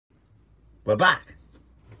We're back.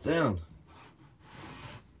 Sound.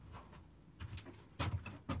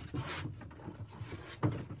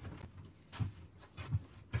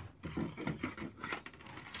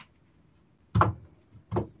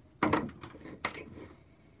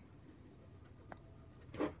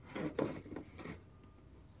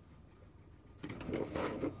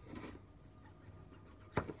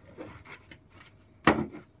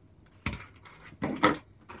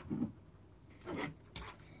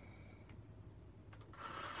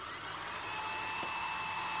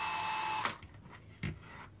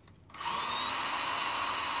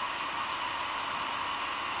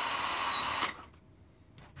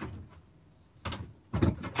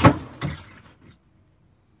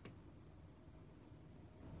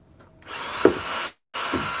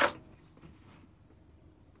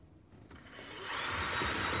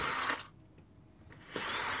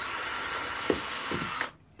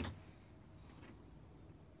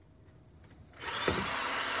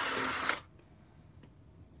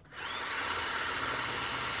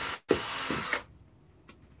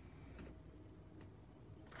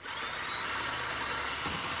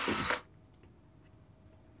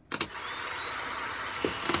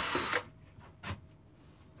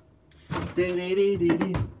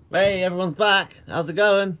 Hey, everyone's back. How's it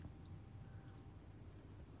going?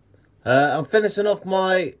 I'm finishing off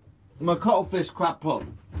my cuttlefish crab pot.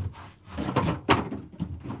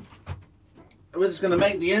 We're just going to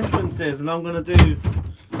make the entrances, and I'm going to do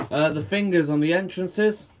the fingers on the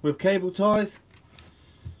entrances with cable ties.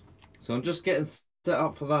 So I'm just getting set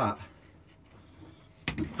up for that.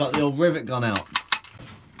 Got the old rivet gun out.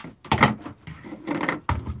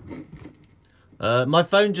 My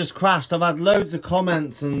phone just crashed. I've had loads of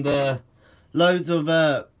comments and loads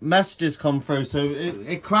of messages come through, so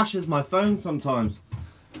it crashes my phone sometimes.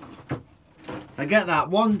 I get that.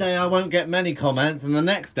 One day I won't get many comments, and the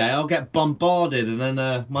next day I'll get bombarded, and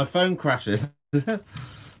then my phone crashes.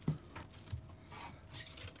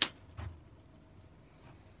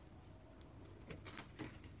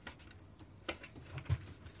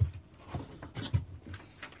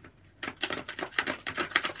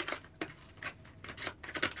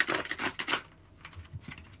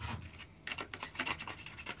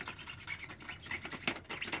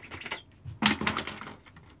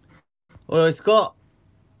 Well, Scott.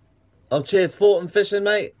 Oh, cheers, Fortin Fishing,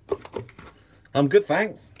 mate. I'm good,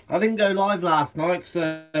 thanks. I didn't go live last night because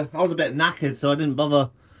I was a bit knackered, so I didn't bother.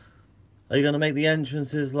 Are you going to make the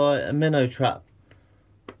entrances like a minnow trap?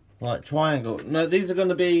 Like triangle? No, these are going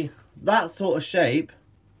to be that sort of shape,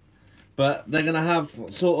 but they're going to have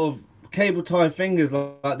sort of cable tie fingers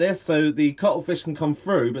like this, so the cuttlefish can come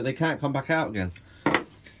through, but they can't come back out again.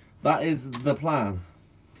 That is the plan.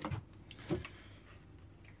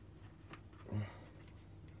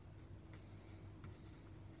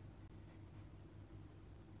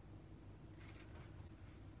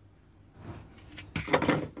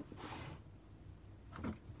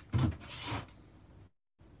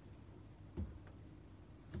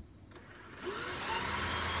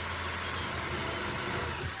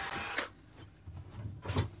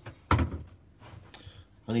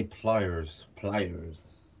 I need pliers.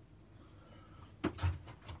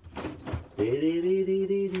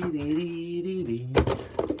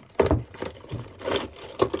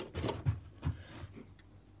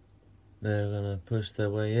 They're gonna push their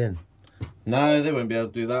way in. No, they won't be able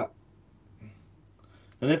to do that.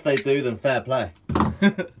 And if they do, then fair play.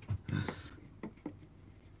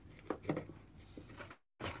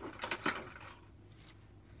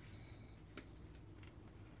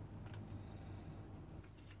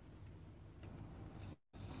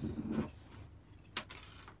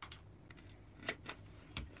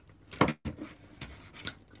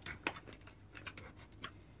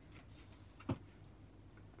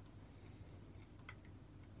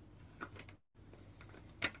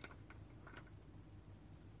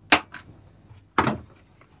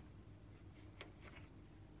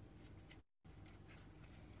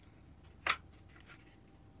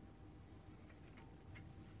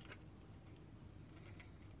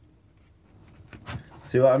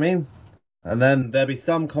 See what I mean? And then there'll be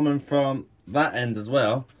some coming from that end as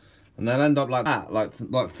well, and they'll end up like that, like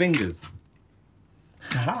fingers.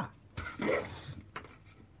 Haha.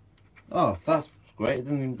 Oh, that's great. It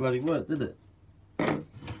didn't even bloody work, did it?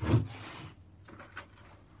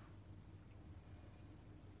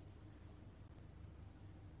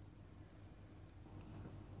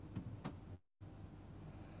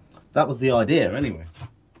 That was the idea, anyway.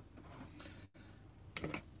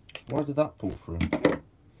 Why did that pull through?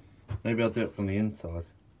 Maybe I'll do it from the inside.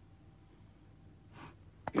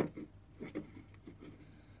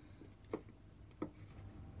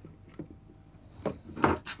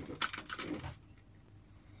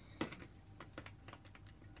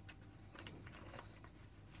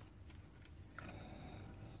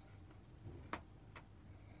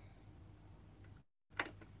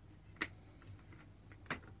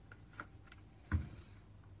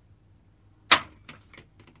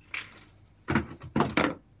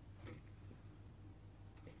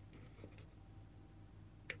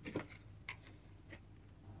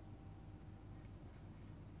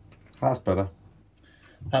 That's better.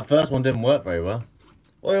 That first one didn't work very well.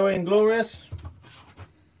 Oil Inglorious.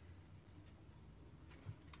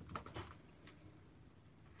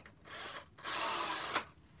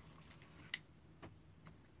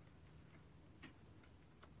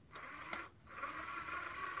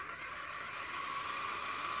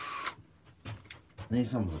 Need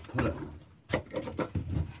someone to put it on.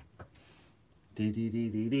 Dee dee dee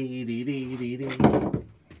dee dee dee dee dee dee.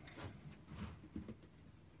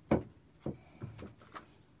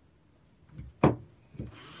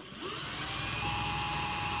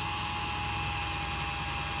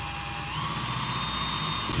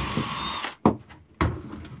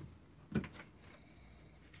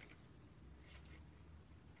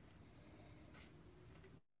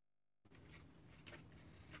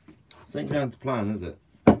 This ain't going to plan, is it?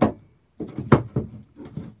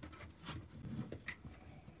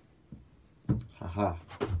 Haha.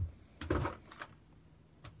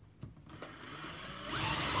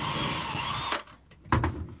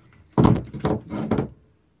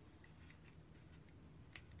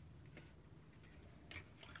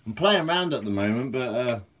 I'm playing around at the moment,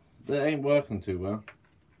 but it ain't working too well.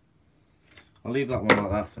 I'll leave that one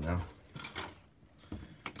like that for now.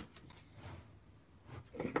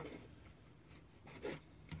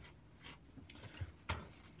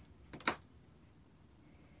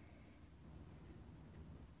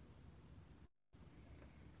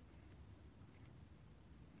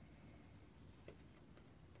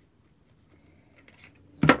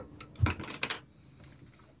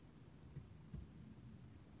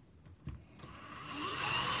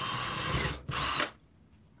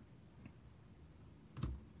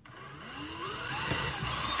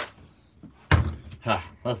 Ha,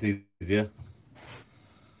 that's easier.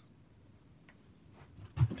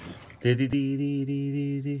 Dee dee dee dee dee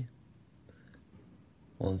dee dee.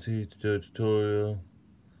 1, 2 tutorial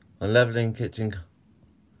on leveling kitchen.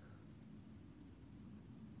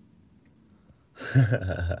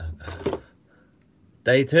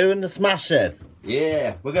 Day 2 in the smash shed.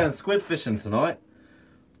 Yeah, we're going squid fishing tonight.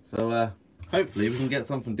 So hopefully we can get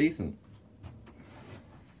something decent.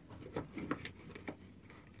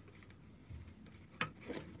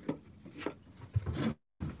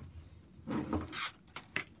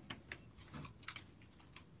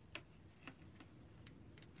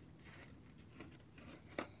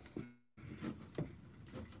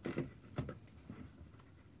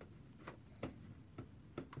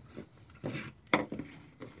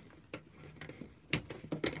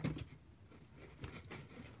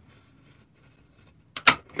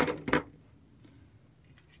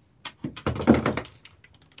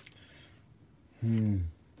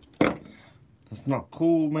 That's not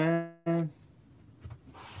cool, man.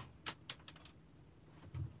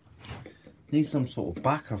 Need some sort of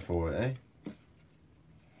backer for it, eh?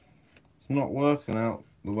 It's not working out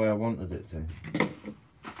the way I wanted it to.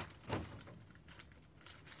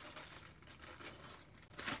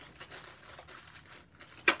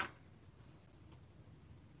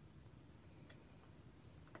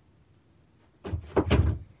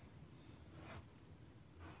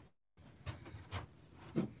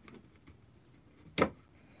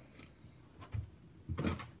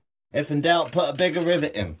 If in doubt, put a bigger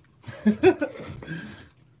rivet in.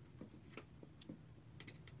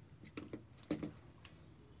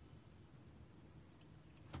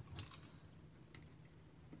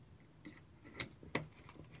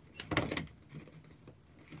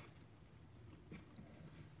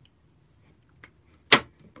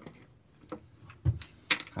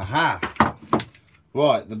 Aha!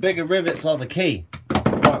 Right, the bigger rivets are the key.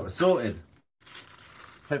 Right, we're sorted.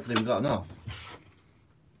 Hopefully we've got enough.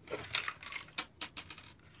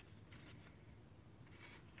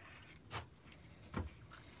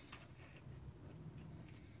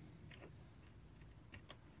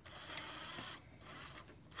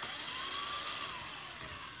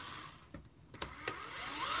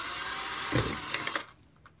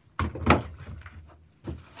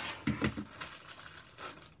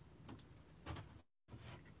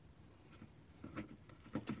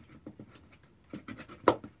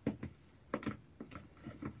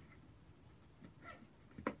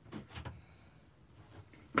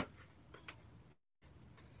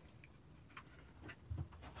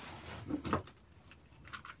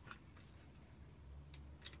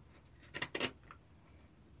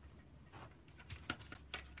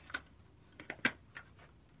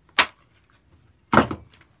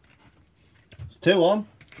 It's 2 on.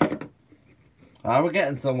 We're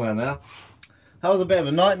getting somewhere now. That was a bit of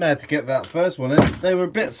a nightmare to get that first one in. They were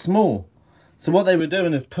a bit small. So what they were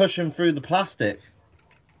doing is pushing through the plastic.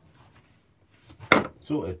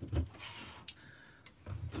 Sorted.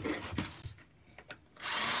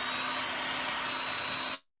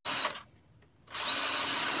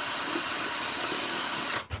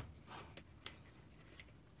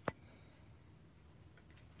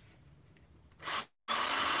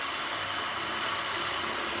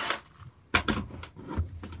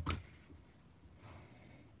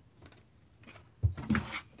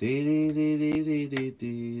 Dee dee dee dee dee dee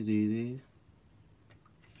dee dee.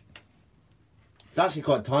 It's actually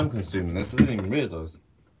quite time consuming this, I didn't even realise.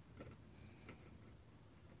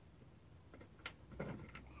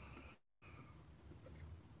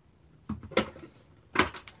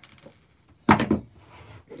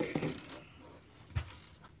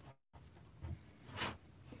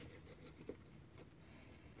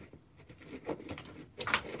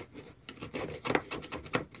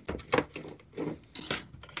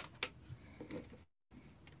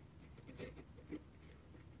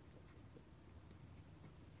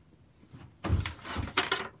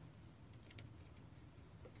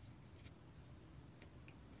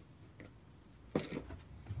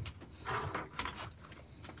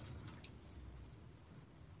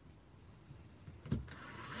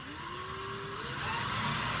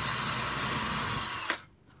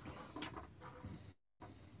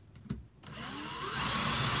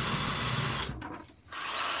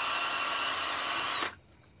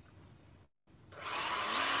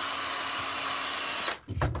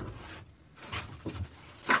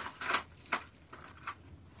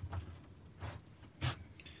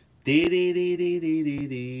 Dee dee dee dee dee dee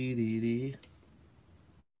dee dee dee.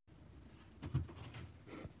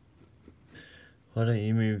 Why don't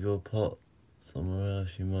you move your pot somewhere else?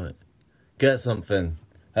 You might get something.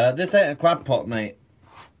 This ain't a crab pot, mate.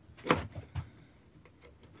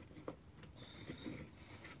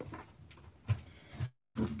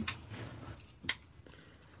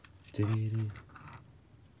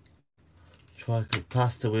 Try cook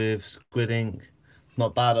pasta with squid ink.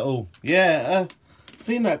 Not bad at all. Yeah,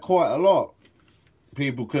 seen that quite a lot.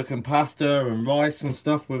 People cooking pasta and rice and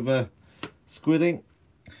stuff with squid ink.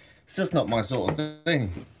 It's just not my sort of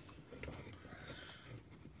thing.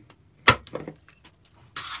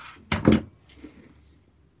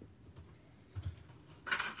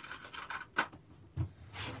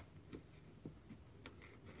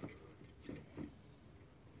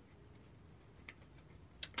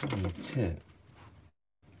 Oh, tit.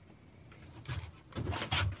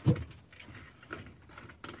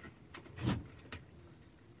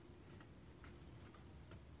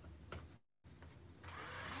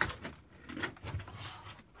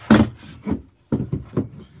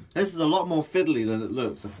 This is a lot more fiddly than it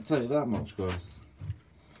looks, I can tell you that much, guys.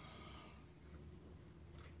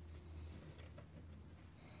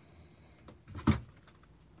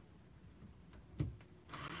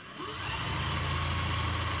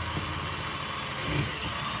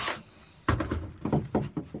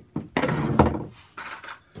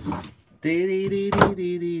 Dee dee dee dee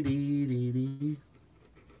dee dee dee dee.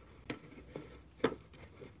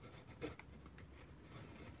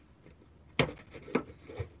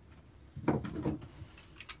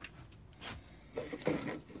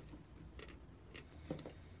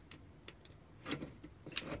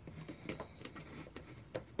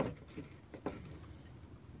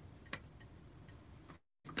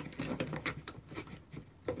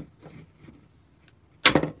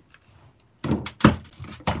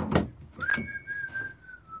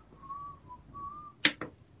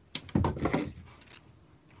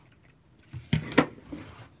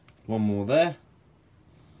 One more there,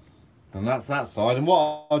 and that's that side. And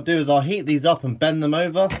what I'll do is I'll heat these up and bend them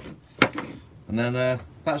over, and then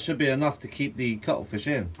that should be enough to keep the cuttlefish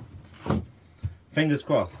in. Fingers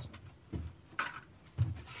crossed.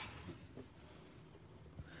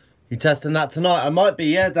 You testing that tonight? I might be,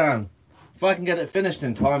 yeah, Dan. If I can get it finished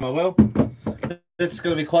in time, I will. This is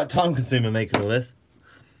going to be quite time consuming making all this.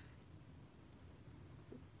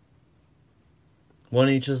 Why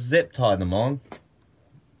don't you just zip tie them on?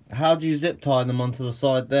 How do you zip tie them onto the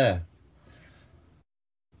side there?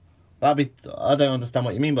 That'd be... I don't understand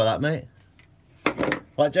what you mean by that, mate.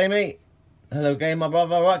 Right, Jamie. Hello again, my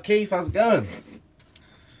brother. Right, Keith, how's it going?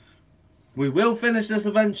 We will finish this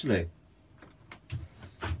eventually.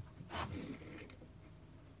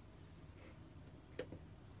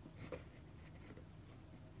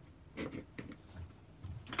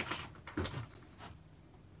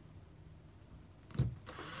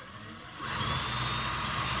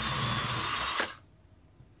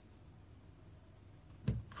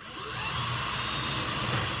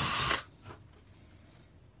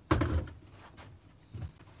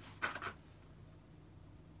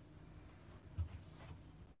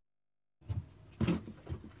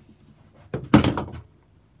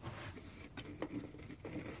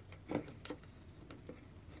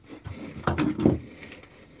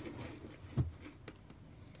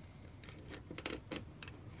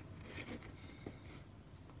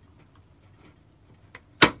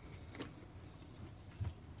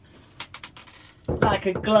 Like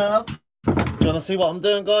a glove. Do you want to see what I'm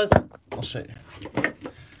doing, guys? I'll show you.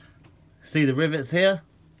 See the rivets here?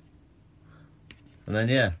 And then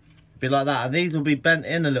yeah, be like that. And these will be bent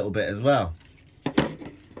in a little bit as well.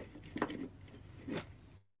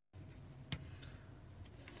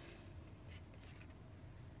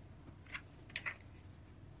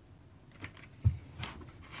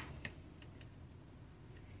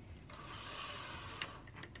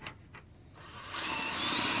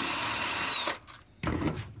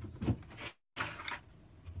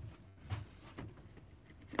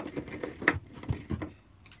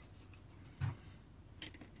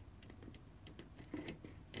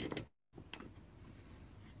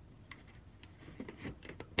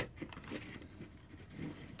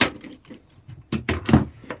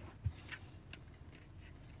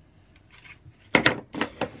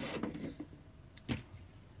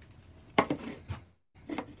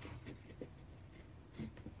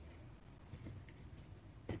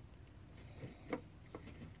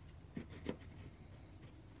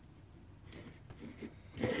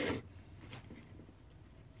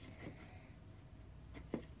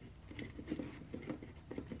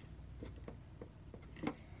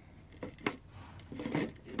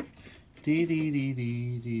 Dee dee dee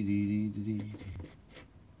dee dee dee dee dee.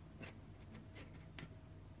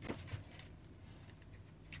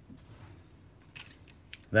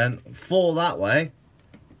 Then fall that way.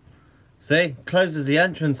 See, closes the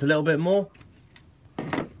entrance a little bit more.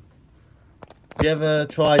 Have you ever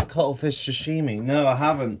tried cuttlefish sashimi? No, I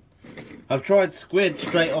haven't. I've tried squid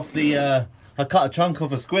straight off the. I cut a chunk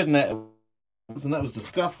off a squid net, and that was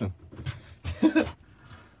disgusting.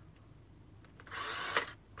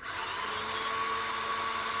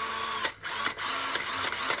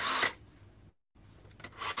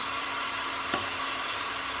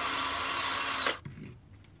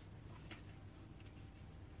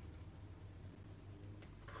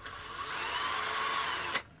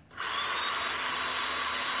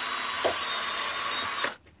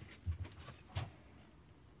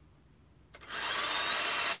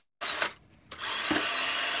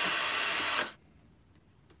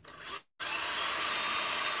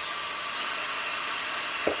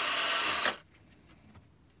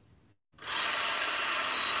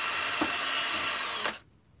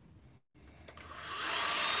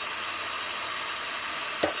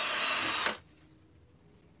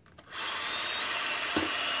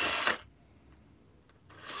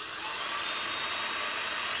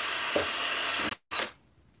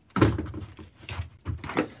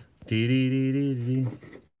 Dee dee dee dee dee.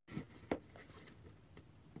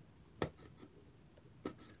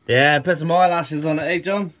 Yeah, put some eyelashes on it, eh,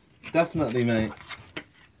 John? Definitely, mate.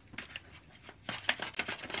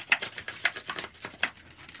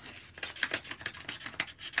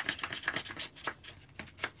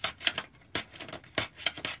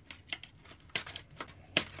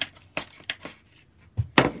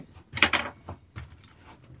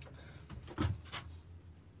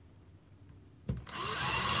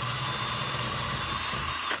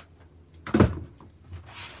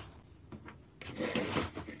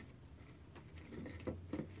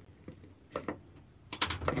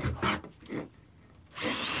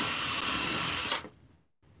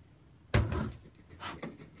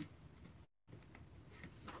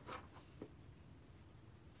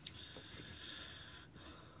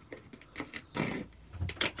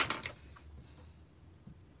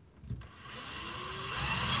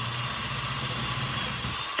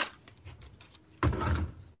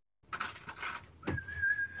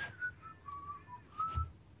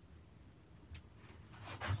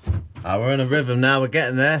 We're in a rhythm now, we're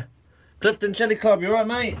getting there. Clifton Chili Club, you alright,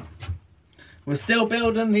 mate? We're still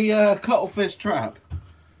building the cuttlefish trap.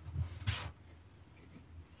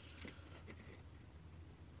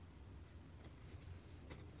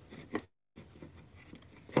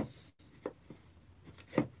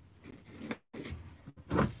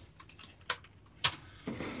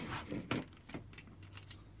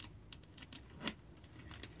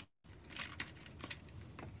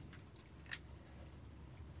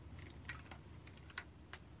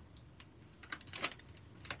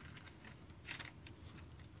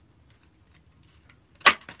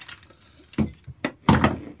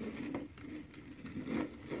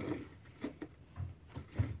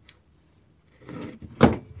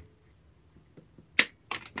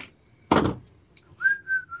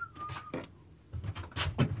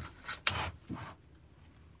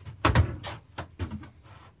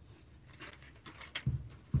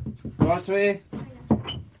 Right, sweetie?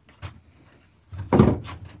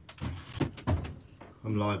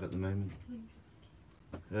 I'm live at the moment.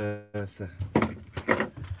 So.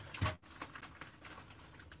 Can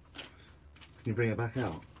you bring it back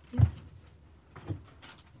out?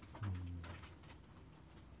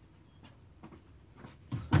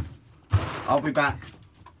 I'll be back.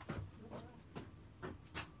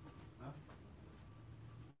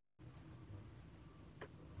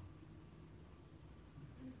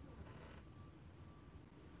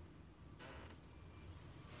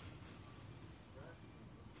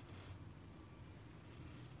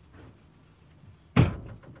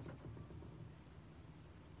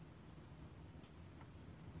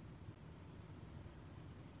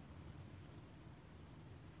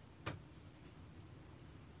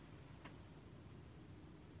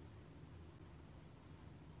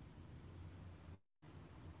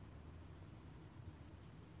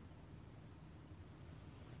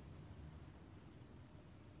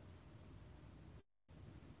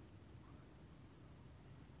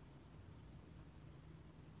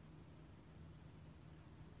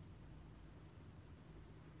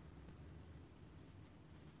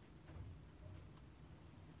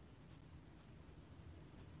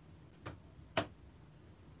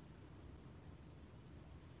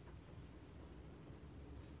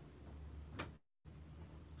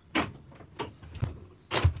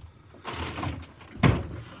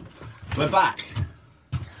 We're back.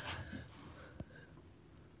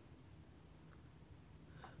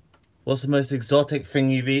 What's the most exotic thing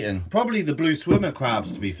you've eaten? Probably the blue swimmer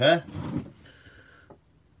crabs, to be fair.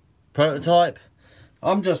 Prototype.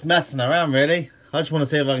 I'm just messing around, really. I just want to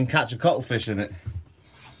see if I can catch a cuttlefish in it.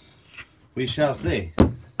 We shall see.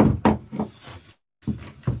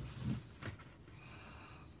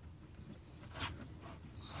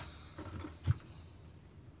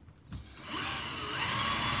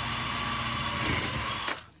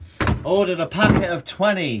 Ordered a packet of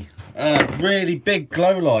 20 really big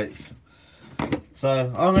glow lights.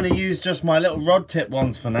 So I'm going to use just my little rod tip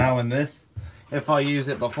ones for now in this, if I use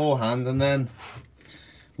it beforehand, and then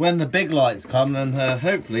when the big lights come, then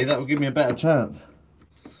hopefully that will give me a better chance.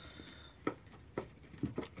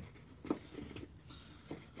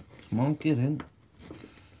 Come on, get in.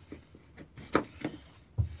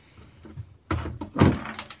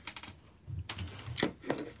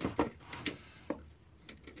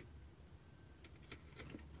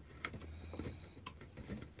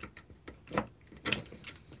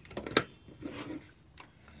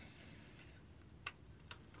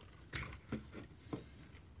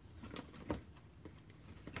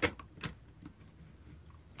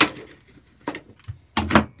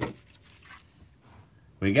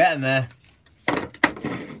 We're getting there.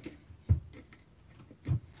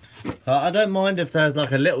 I don't mind if there's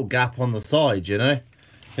like a little gap on the side, you know.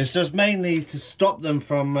 It's just mainly to stop them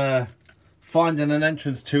from finding an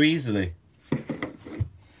entrance too easily.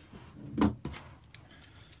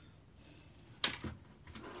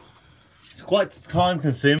 It's quite time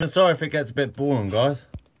consuming. Sorry if it gets a bit boring, guys.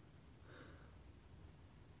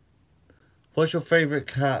 What's your favourite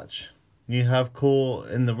catch you have caught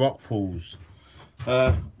in the rock pools?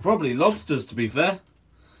 Probably lobsters, to be fair.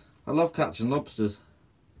 I love catching lobsters.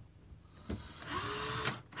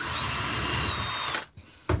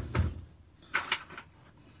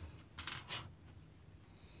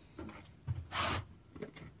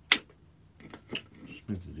 Just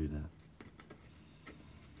meant to do that.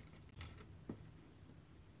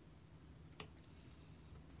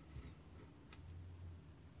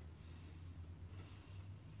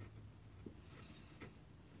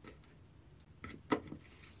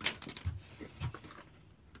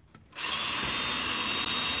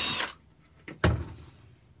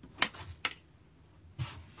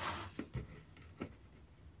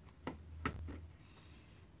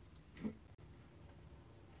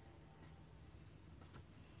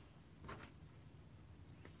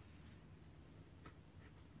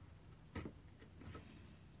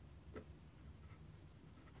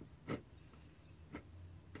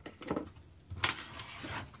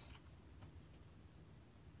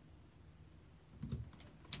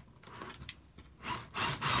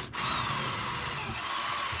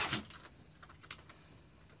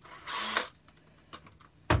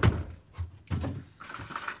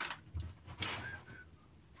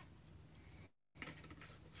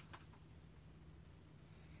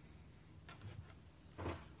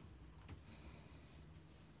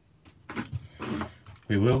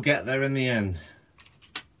 We will get there in the end.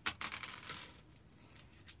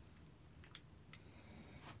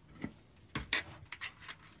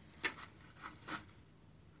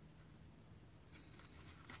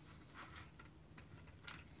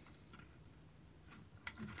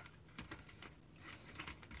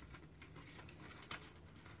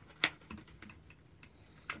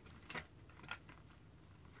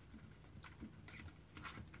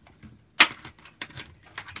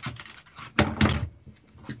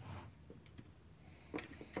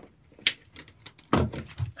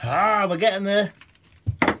 Ah, we're getting there.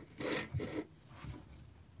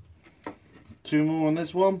 2 more on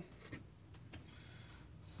this one.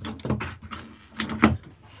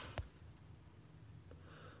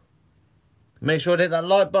 Make sure to hit that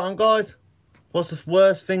like button, guys. What's the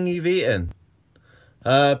worst thing you've eaten?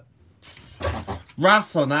 Wrasse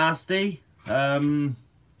are nasty.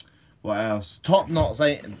 What else? Top knots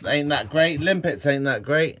ain't that great. Limpets ain't that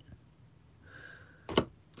great.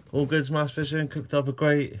 All good smashed fishing. Cooked up a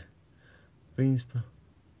great beans,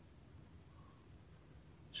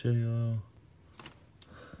 chili oil.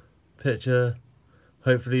 Picture.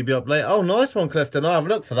 Hopefully be up late. Oh, nice one, Clifton. I'll have a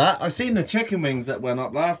look for that. I seen the chicken wings that went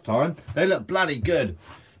up last time. They look bloody good.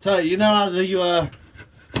 Tell you, you know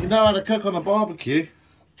how to cook on a barbecue,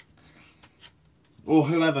 or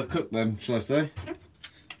whoever cooked them, shall I say?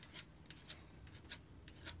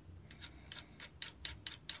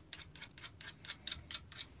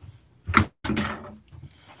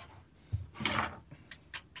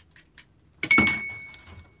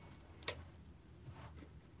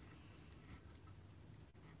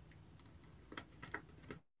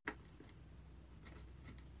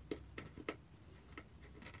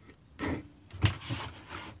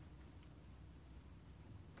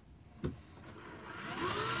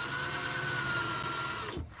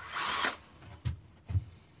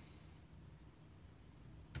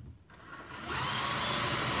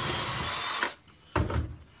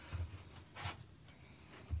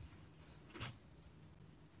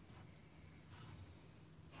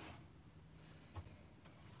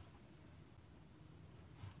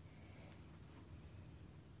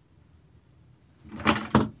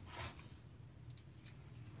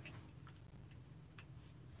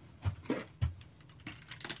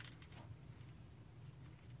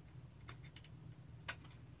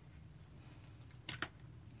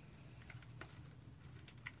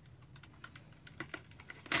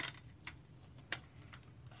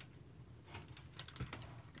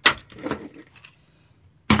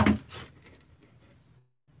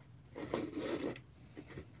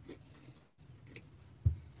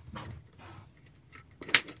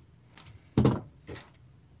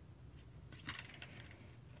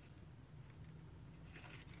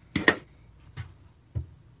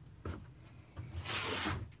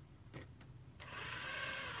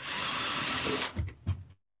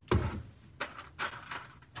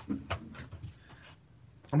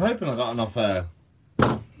 I'm hoping I got enough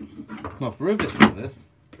rivets for this.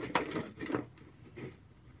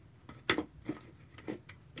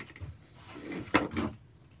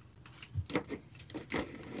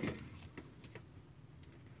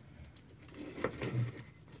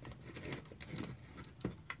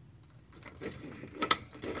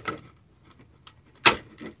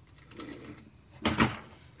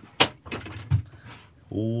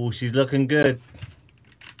 Oh, she's looking good.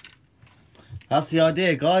 That's the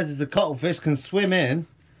idea, guys, is the cuttlefish can swim in,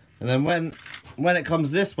 and then when it comes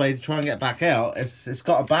this way to try and get back out, it's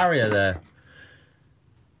got a barrier there.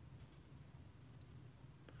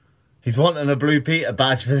 He's wanting a Blue Peter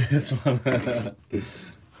badge for this one.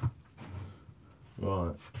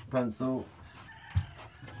 Right, pencil.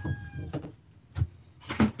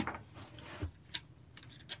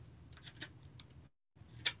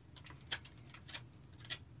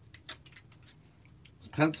 This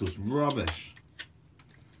pencil's rubbish.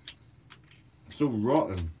 It's all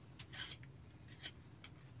rotten.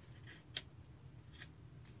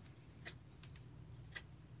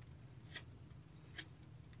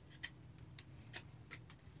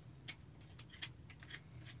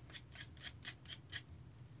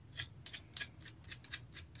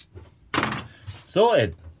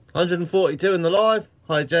 Sorted. 142 in the live.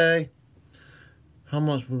 Hi Jay. How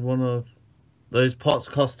much would one of those pots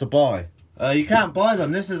cost to buy? You can't buy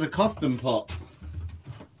them. This is a custom pot.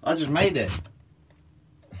 I just made it.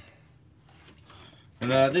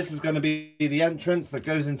 And this is going to be the entrance that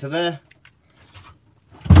goes into there.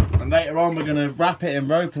 And later on we're going to wrap it in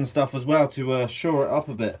rope and stuff as well to shore it up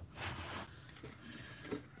a bit.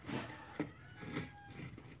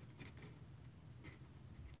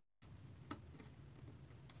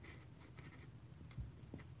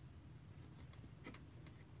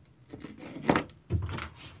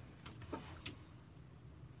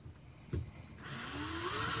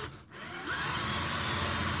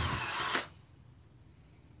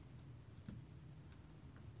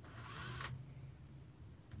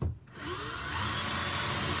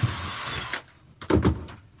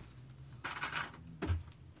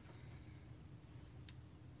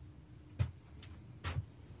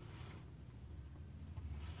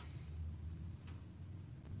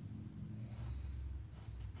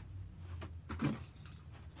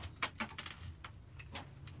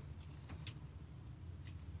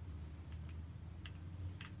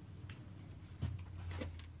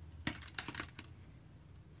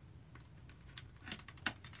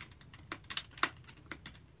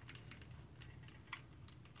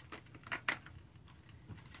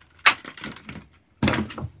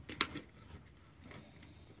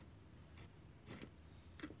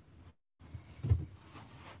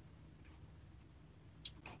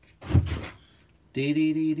 Dee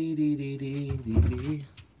dee dee dee dee dee dee dee dee.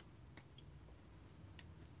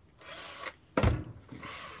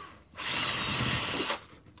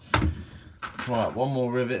 Right, one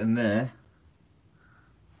more rivet in there.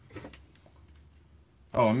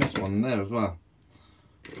 Oh, I missed one in there as well.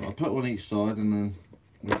 I'll put one each side and then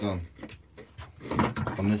we're done.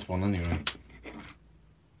 On this one anyway.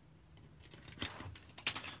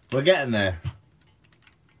 We're getting there.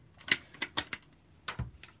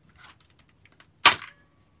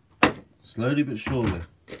 Slowly but surely.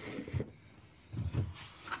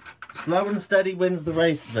 Slow and steady wins the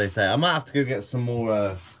race, as they say. I might have to go get some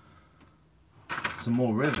more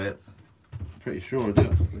rivets. Pretty sure I do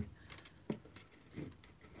actually.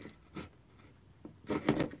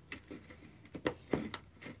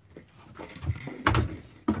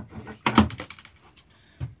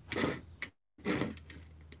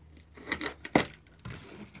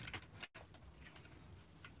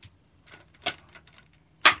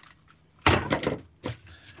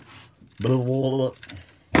 Blah, blah, blah.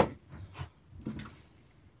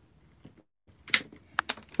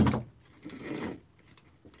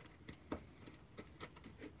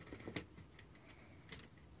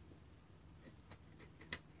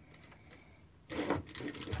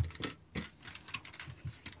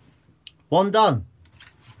 One done.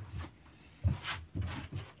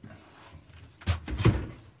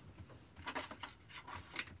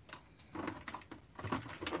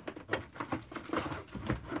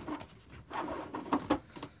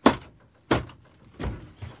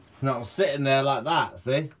 Now I'm sitting there like that,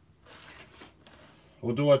 see?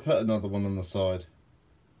 Or do I put another one on the side?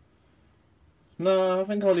 No, I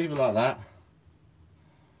think I'll leave it like that.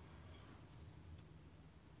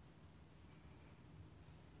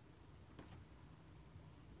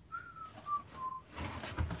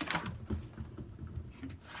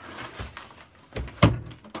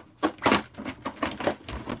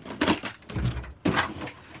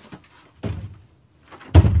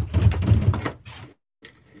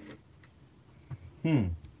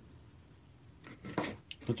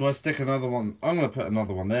 But do I stick another one? I'm going to put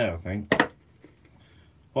another one there, I think.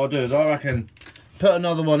 What I'll do is I reckon put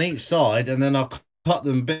another one each side and then I'll cut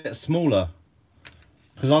them a bit smaller.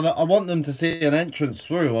 Because I want them to see an entrance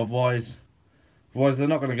through, otherwise they're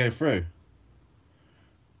not going to go through.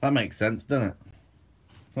 That makes sense, doesn't it?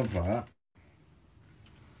 Something like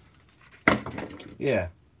that. Yeah.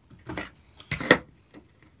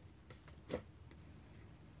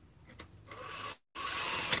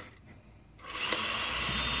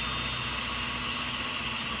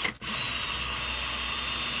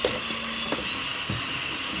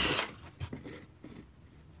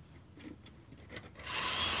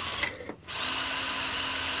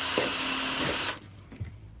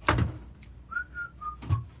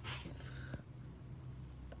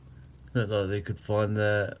 Look like they could find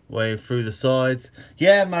their way through the sides.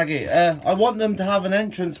 Yeah, Maggie, I want them to have an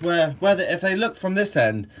entrance where if they look from this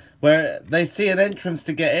end, where they see an entrance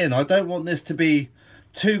to get in. I don't want this to be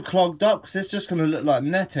too clogged up, because it's just going to look like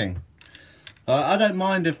netting. I don't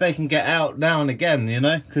mind if they can get out now and again, you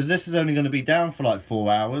know, because this is only going to be down for like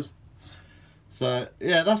 4 hours. So,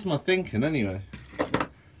 yeah, that's my thinking anyway.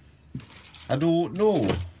 I don't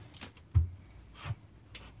know.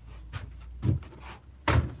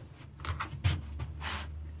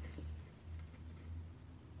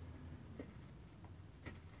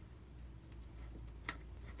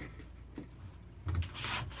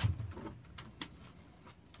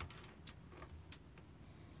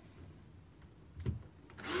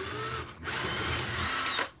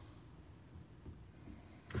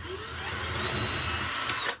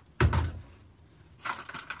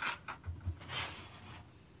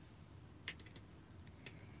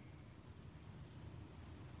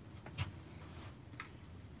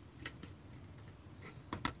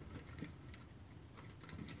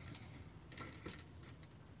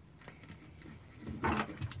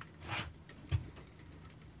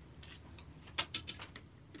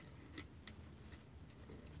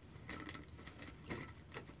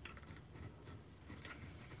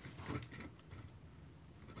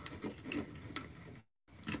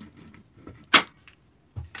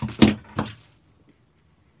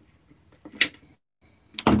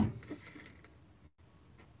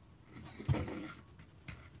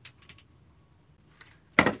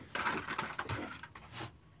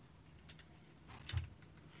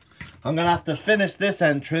 I'm going to have to finish this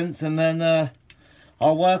entrance and then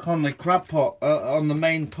I'll work on the crab pot, on the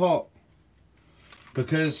main pot.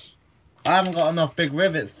 Because I haven't got enough big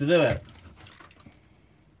rivets to do it.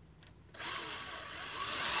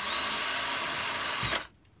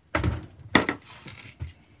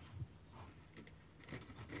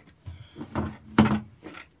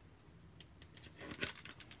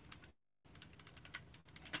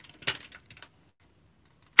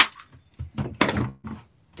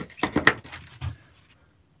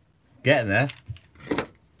 Getting there.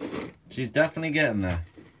 She's definitely getting there.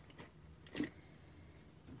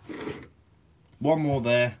 One more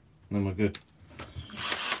there, and then we're good.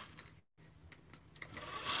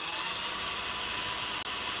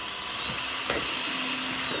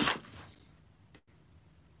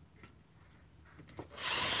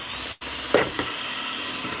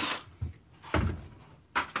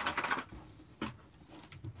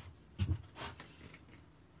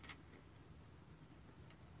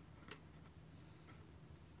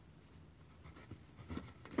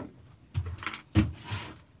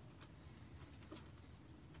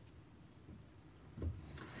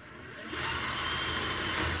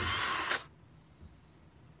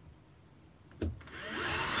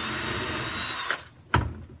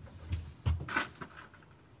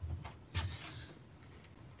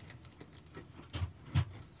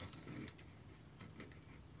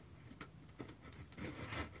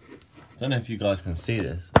 Don't know if you guys can see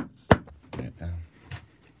this. Bring it down.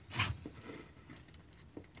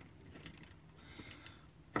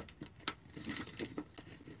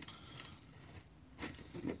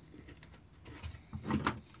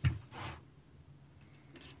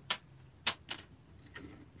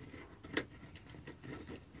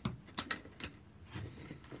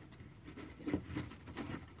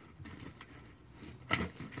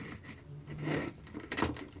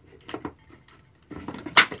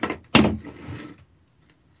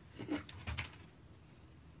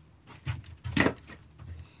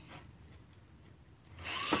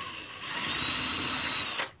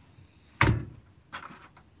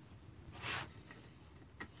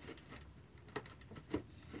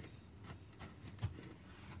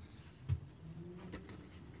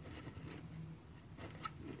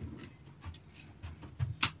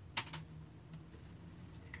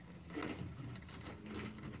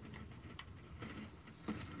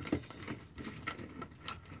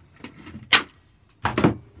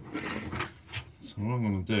 So what I'm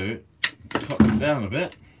going to do, cut them down a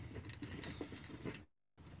bit.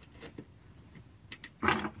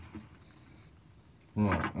 Right,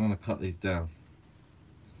 I'm going to cut these down.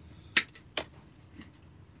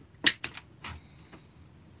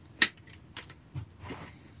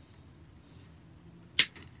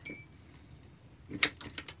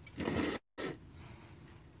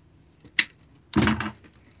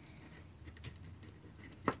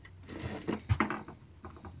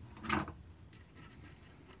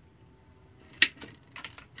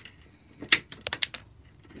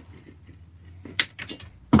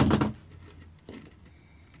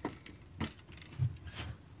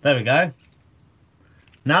 There we go.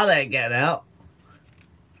 Now they're getting out.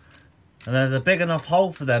 And there's a big enough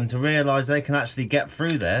hole for them to realise they can actually get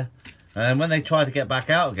through there. And when they try to get back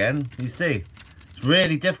out again, you see, it's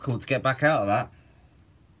really difficult to get back out of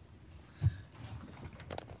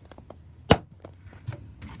that.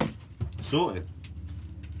 Sorted.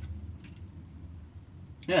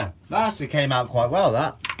 Yeah, that actually came out quite well,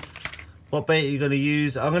 that. What bait are you going to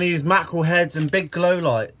use? I'm going to use mackerel heads and big glow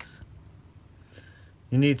lights.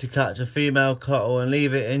 You need to catch a female cuttle and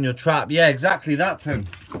leave it in your trap. Yeah, exactly that, Tim.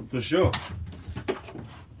 For sure.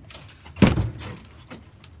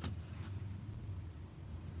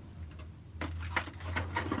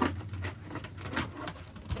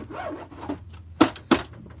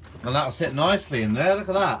 And that'll sit nicely in there. Look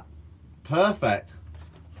at that. Perfect.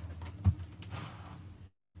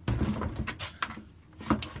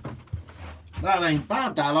 That ain't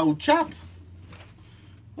bad, that old chap.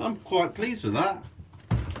 I'm quite pleased with that.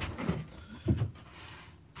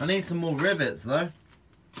 I need some more rivets though.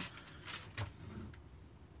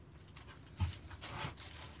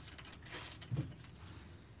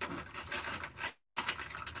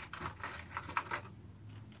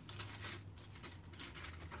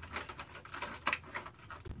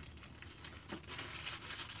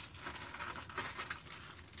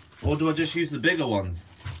 Or do I just use the bigger ones?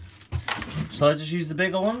 Should I just use the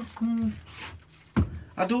bigger ones?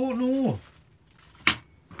 I don't know.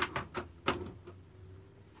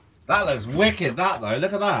 That looks wicked, that though.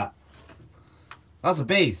 Look at that. That's a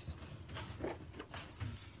beast.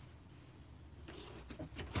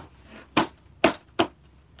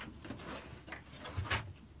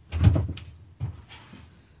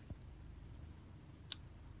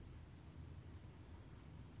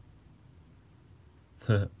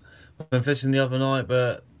 Went fishing the other night,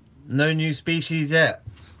 but no new species yet.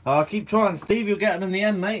 I'll keep trying, Steve. You'll get them in the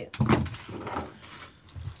end, mate.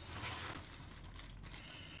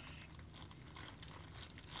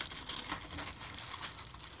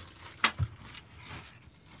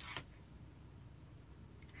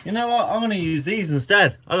 You know what? I'm going to use these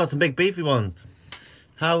instead. I got some big beefy ones.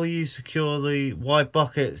 How will you secure the wide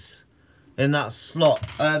buckets in that slot.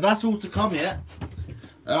 That's all to come yet.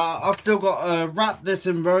 I've still got to wrap this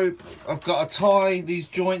in rope. I've got to tie these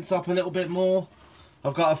joints up a little bit more.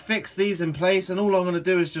 I've got to fix these in place, and all I'm going to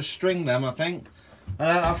do is just string them, I think.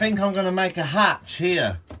 I think I'm going to make a hatch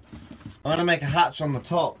here. I'm going to make a hatch on the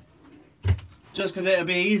top. Just because it'll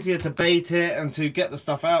be easier to bait it and to get the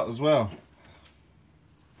stuff out as well.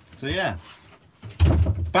 So yeah,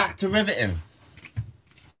 back to riveting.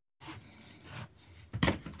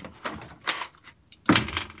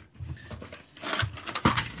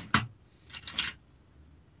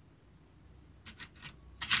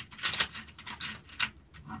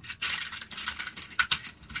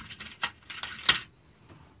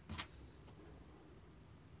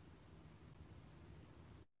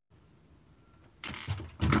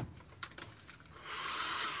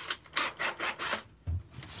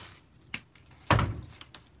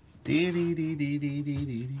 Dee dee dee dee dee dee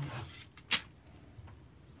dee.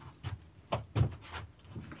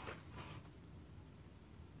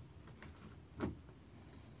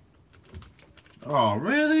 Oh,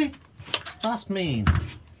 really? That's mean.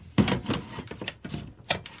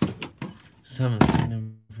 Haven't seen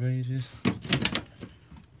him for ages.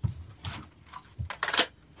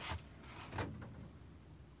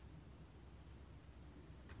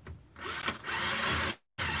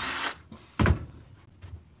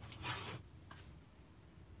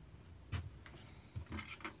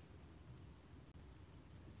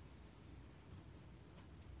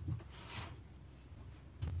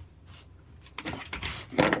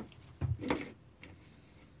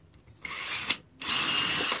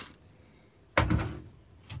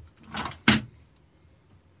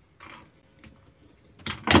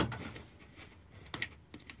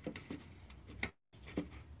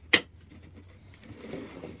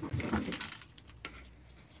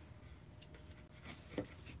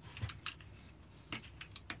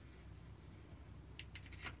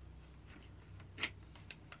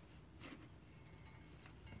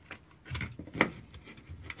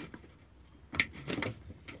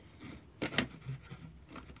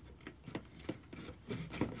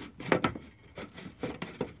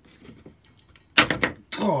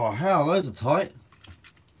 Oh hell, those are tight.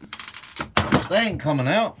 They ain't coming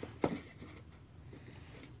out.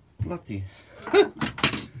 Bloody.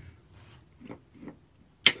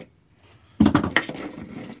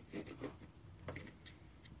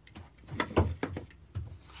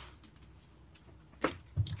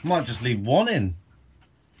 Might just leave one in.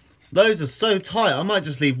 Those are so tight, I might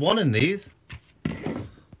just leave one in these.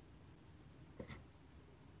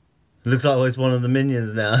 Looks like it's one of the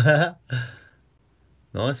minions now.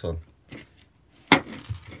 Nice one.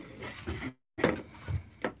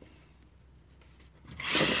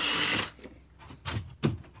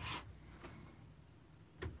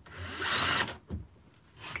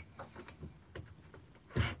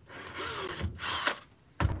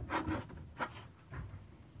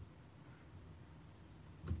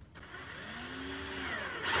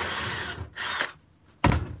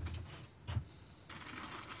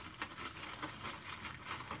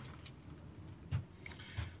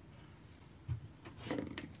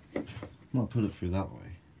 Might put it through that way.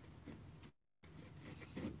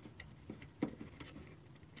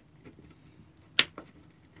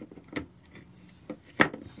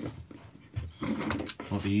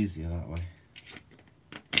 Might be easier that way.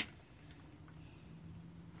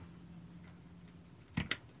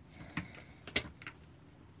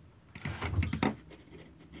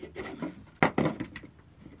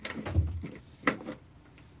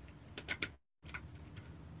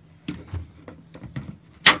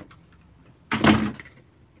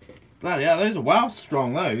 Bloody hell, those are wow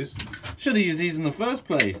strong, those. Should have used these in the first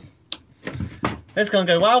place. It's going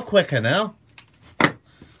to go wow quicker now.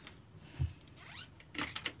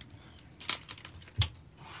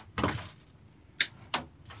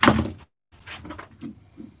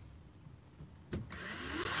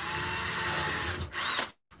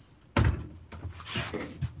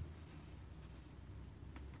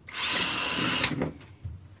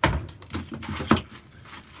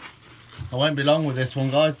 I won't be long with this one,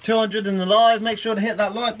 guys. 200 in the live. Make sure to hit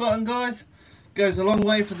that like button, guys. Goes a long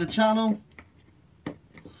way for the channel.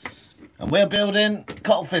 And we're building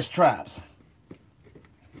cuttlefish traps.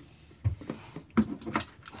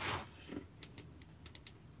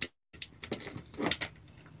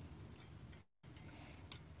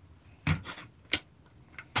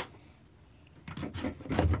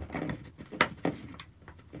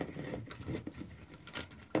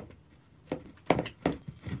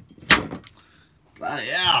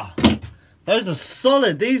 Yeah, those are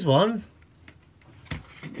solid, these ones.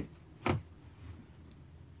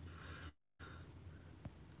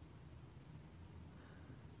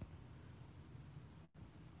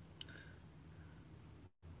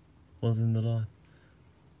 was in the line.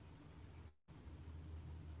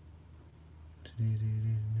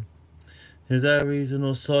 Is there a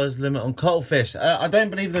reasonable size limit on cuttlefish? I don't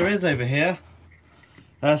believe there is over here.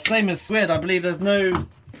 Same as squid, I believe there's no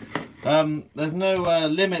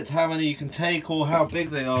limit to how many you can take or how big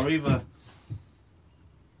they are either.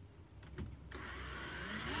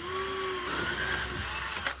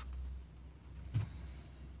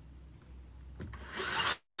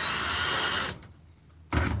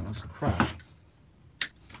 That's crap.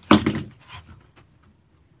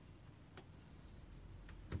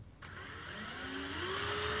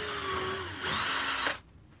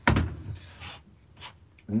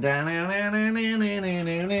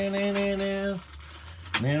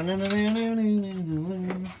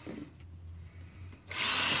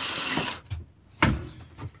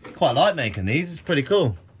 Quite like making these, it's pretty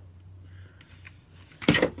cool.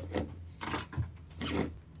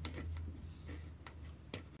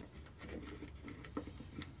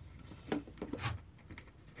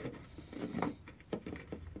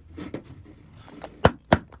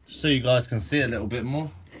 So you guys can see a little bit more.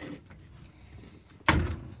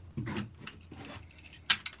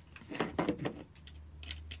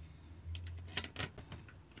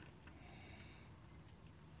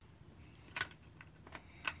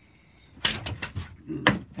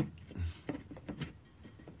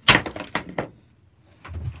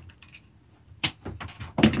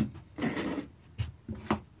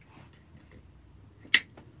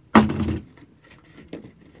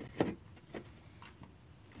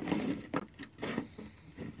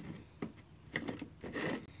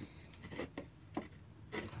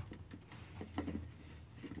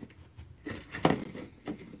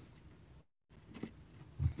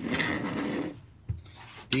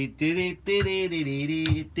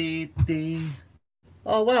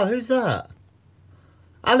 Oh wow, who's that?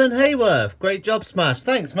 Alan Hayworth, great job, Smash.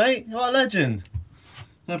 Thanks, mate. What a legend.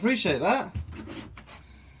 I appreciate that.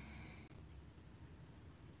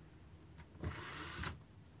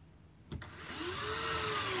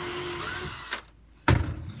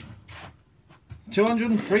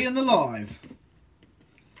 $203 in the live.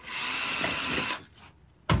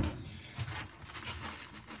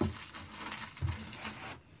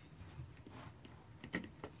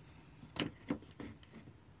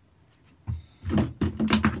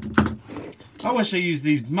 I wish I used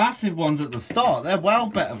these massive ones at the start. They're well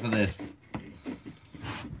better for this.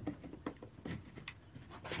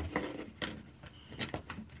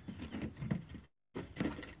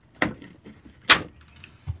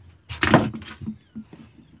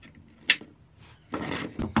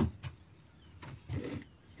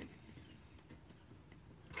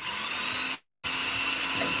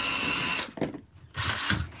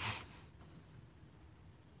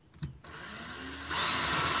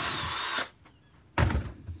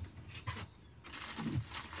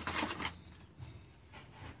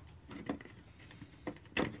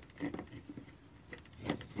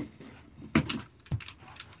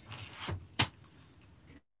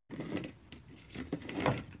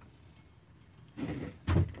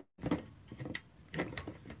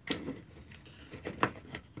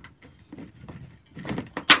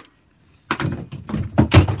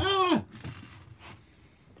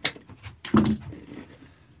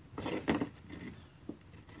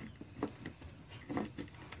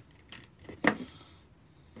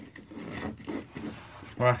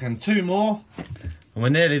 I reckon 2 more and we're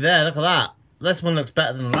nearly there. Look at that. This one looks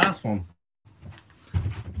better than the last one.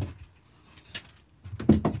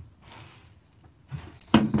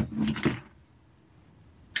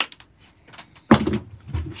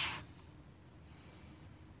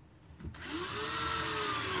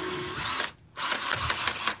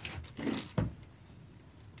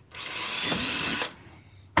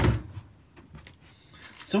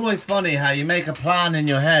 It's always funny how you make a plan in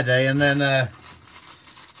your head, eh, and then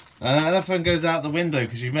everything goes out the window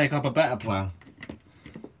because you make up a better plan.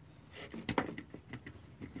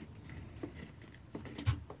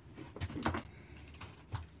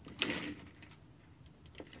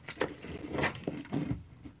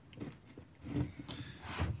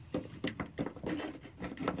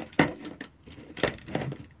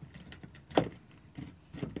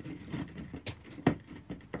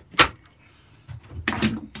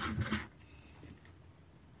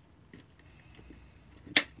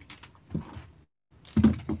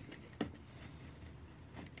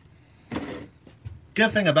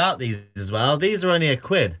 Good thing about these as well, these are only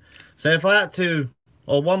 £1. So if I had to,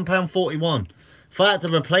 or £1.41, if I had to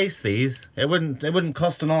replace these, it wouldn't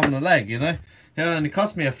cost an arm and a leg, you know. It only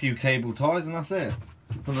cost me a few cable ties and that's it.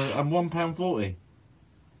 And £1.40.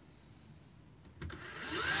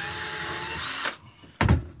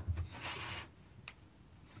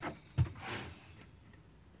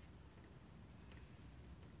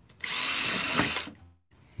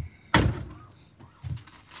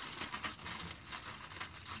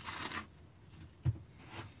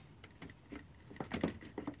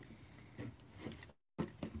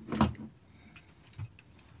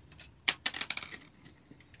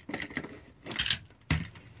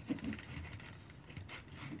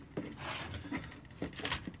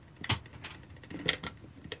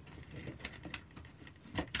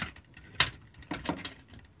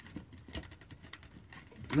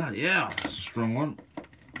 Bloody hell, that's a strong one.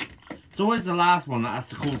 It's always the last one that has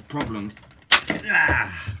to cause problems.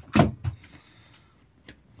 Ah.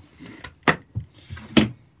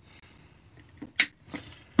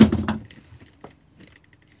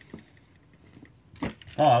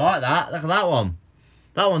 Oh, I like that. Look at that one.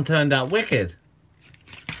 That one turned out wicked.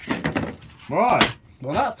 Right.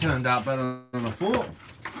 Well, that turned out better than I thought.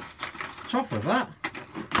 Tough with that.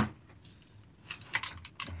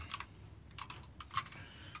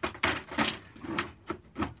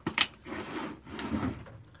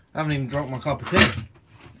 I haven't even drunk my cup of tea.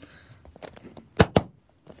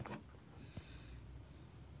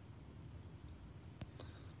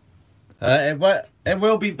 It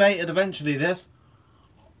will be baited eventually, this.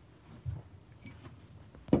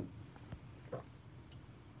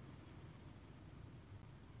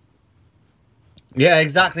 Yeah,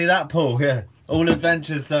 exactly that, Paul. Yeah, all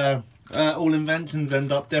inventions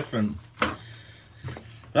end up different.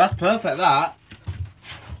 That's perfect. That.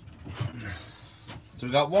 So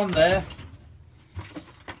we got one there.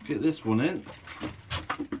 Get this one in.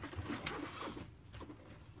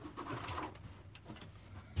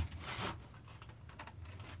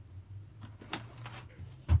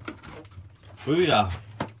 Booyah.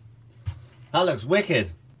 That looks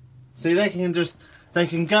wicked. See, they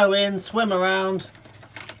can go in, swim around,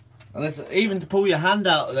 and it's, even to pull your hand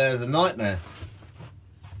out of there is a nightmare.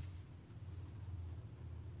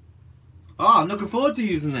 Oh, I'm looking forward to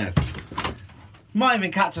using this. Might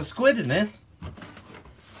even catch a squid in this.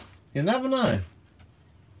 You never know.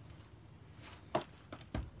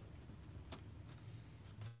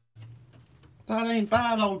 That ain't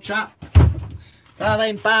bad, old chap. That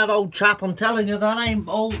ain't bad, old chap. I'm telling you, that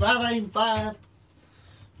ain't bad.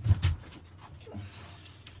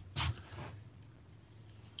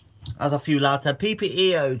 As a few lads said,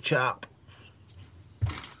 PPEO chap.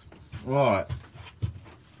 Right.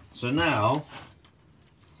 So now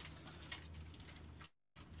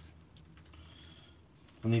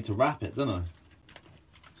I need to wrap it, don't I?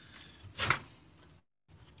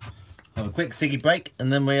 Have a quick ciggy break,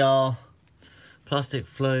 and then we are plastic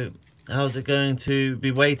float. How's it going to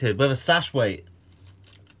be weighted? With a sash weight.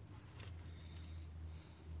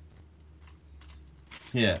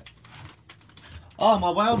 Yeah. Oh,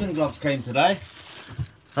 my welding gloves came today.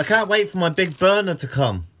 I can't wait for my big burner to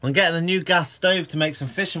come. I'm getting a new gas stove to make some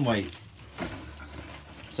fishing weights.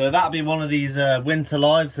 So that'll be one of these winter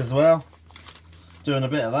lives as well. Doing a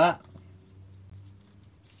bit of that.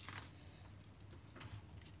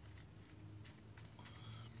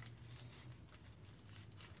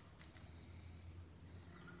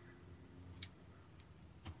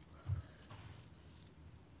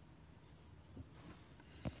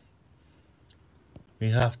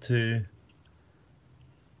 We have to.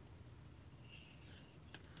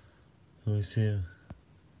 Let me see.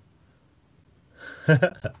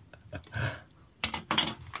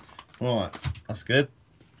 Right, that's good.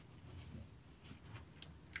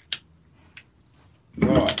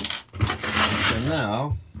 Right, so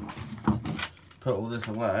now put all this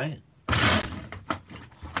away.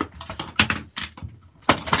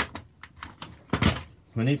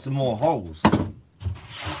 We need some more holes.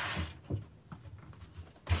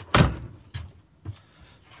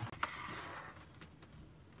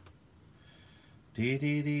 Dee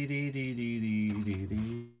dee dee dee dee dee dee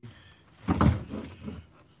dee.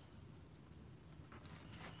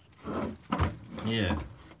 Yeah.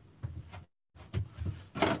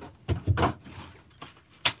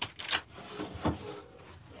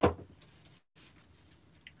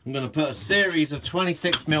 I'm going to put a series of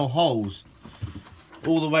 26mm holes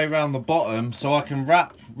all the way around the bottom so I can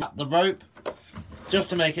wrap the rope just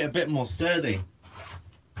to make it a bit more sturdy.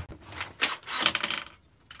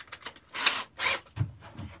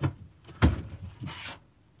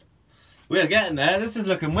 We are getting there. This is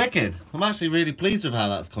looking wicked. I'm actually really pleased with how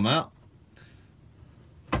that's come out.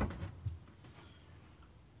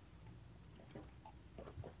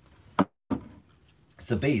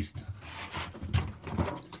 It's a beast.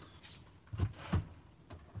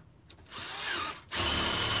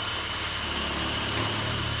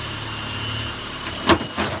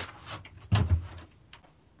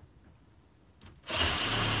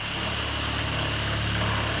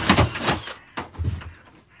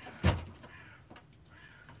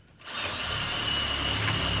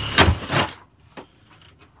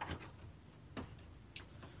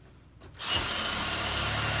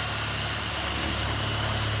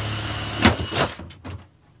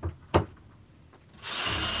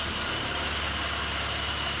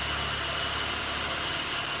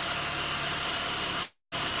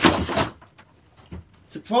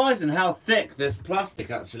 Surprising how thick this plastic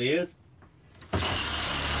actually is.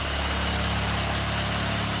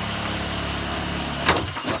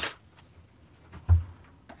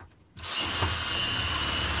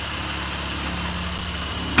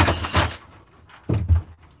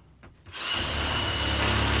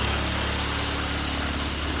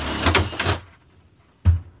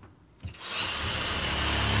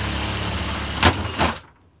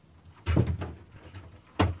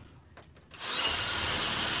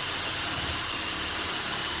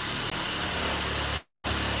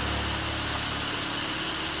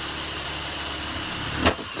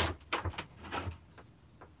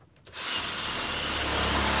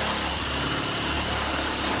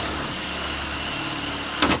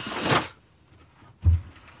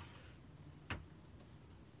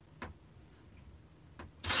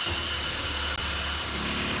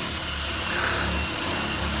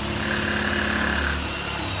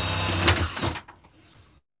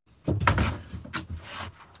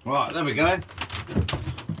 Right, there we go.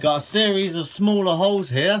 Got a series of smaller holes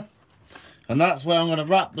here, and that's where I'm going to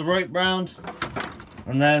wrap the rope round.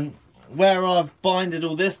 And then where I've binded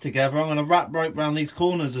all this together, I'm going to wrap rope around these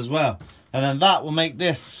corners as well. And then that will make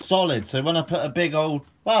this solid. So when I put a big old...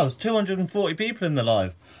 Wow, there's 240 people in the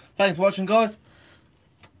live. Thanks for watching, guys.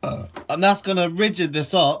 And that's going to rigid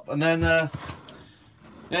this up, and then it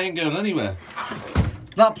ain't going anywhere.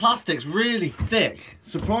 That plastic's really thick.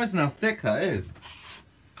 Surprising how thick that is.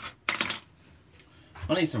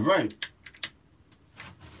 I need some rope.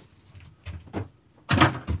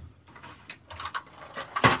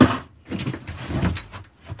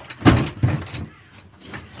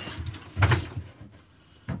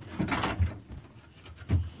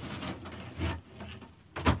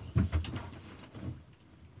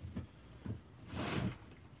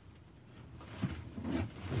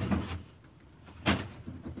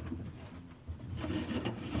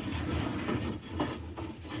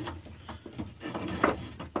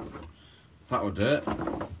 That will do it.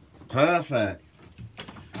 Perfect.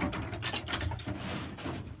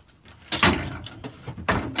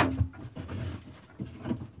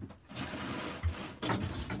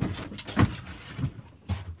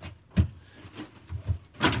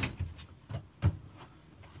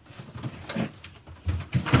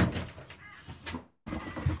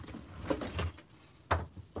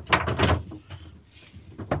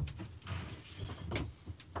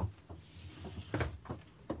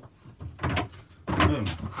 Boom.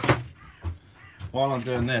 While I'm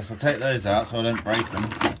doing this, I'll take those out so I don't break them.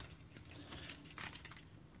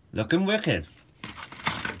 Looking wicked.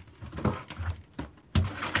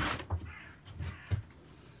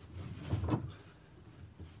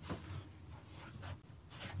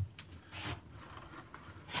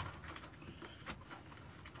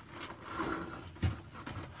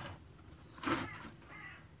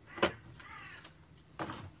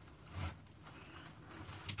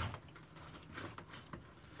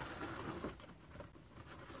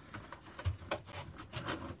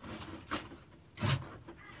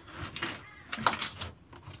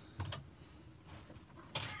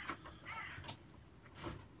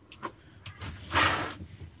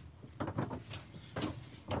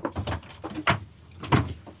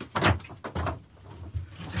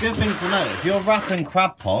 Good thing to know, if you're wrapping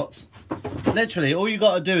crab pots, literally all you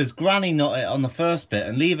got to do is granny knot it on the first bit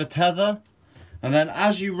and leave a tether, and then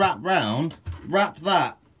as you wrap round, wrap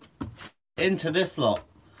that into this lot,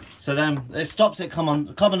 so then it stops it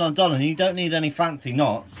coming undone, and you don't need any fancy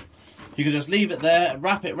knots. You can just leave it there,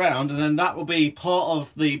 wrap it round, and then that will be part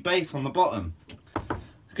of the base on the bottom.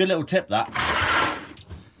 Good little tip, that.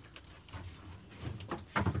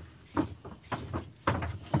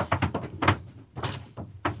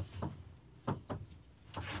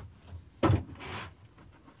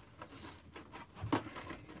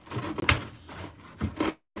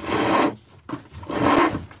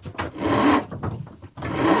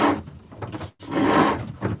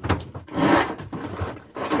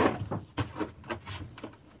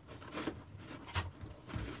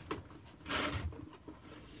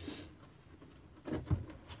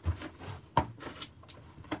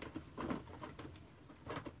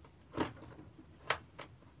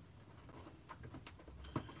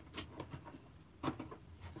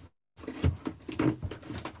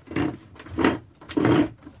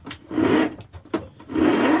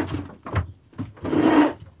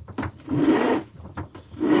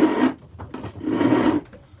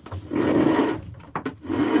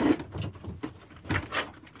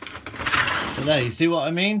 There, you see what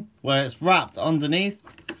I mean? Where it's wrapped underneath,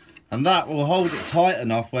 and that will hold it tight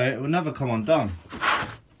enough where it will never come undone.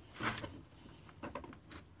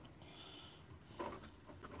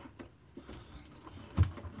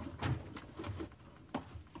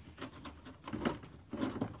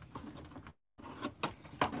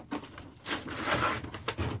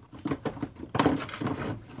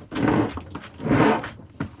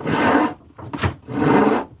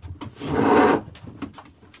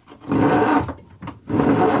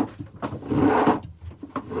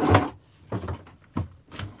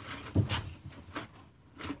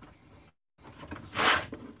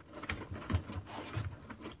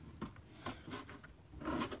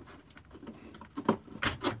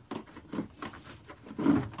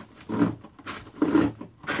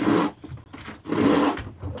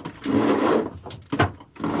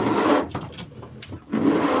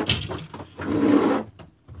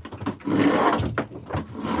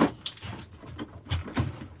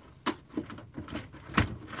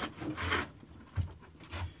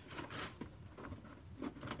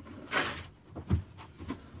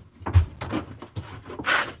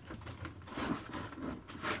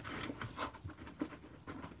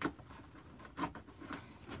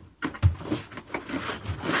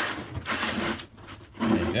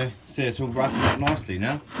 we go. See, it's all wrapping up nicely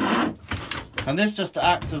now. And this just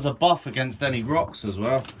acts as a buff against any rocks as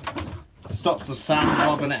well. It stops the sand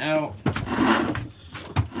rubbing it out.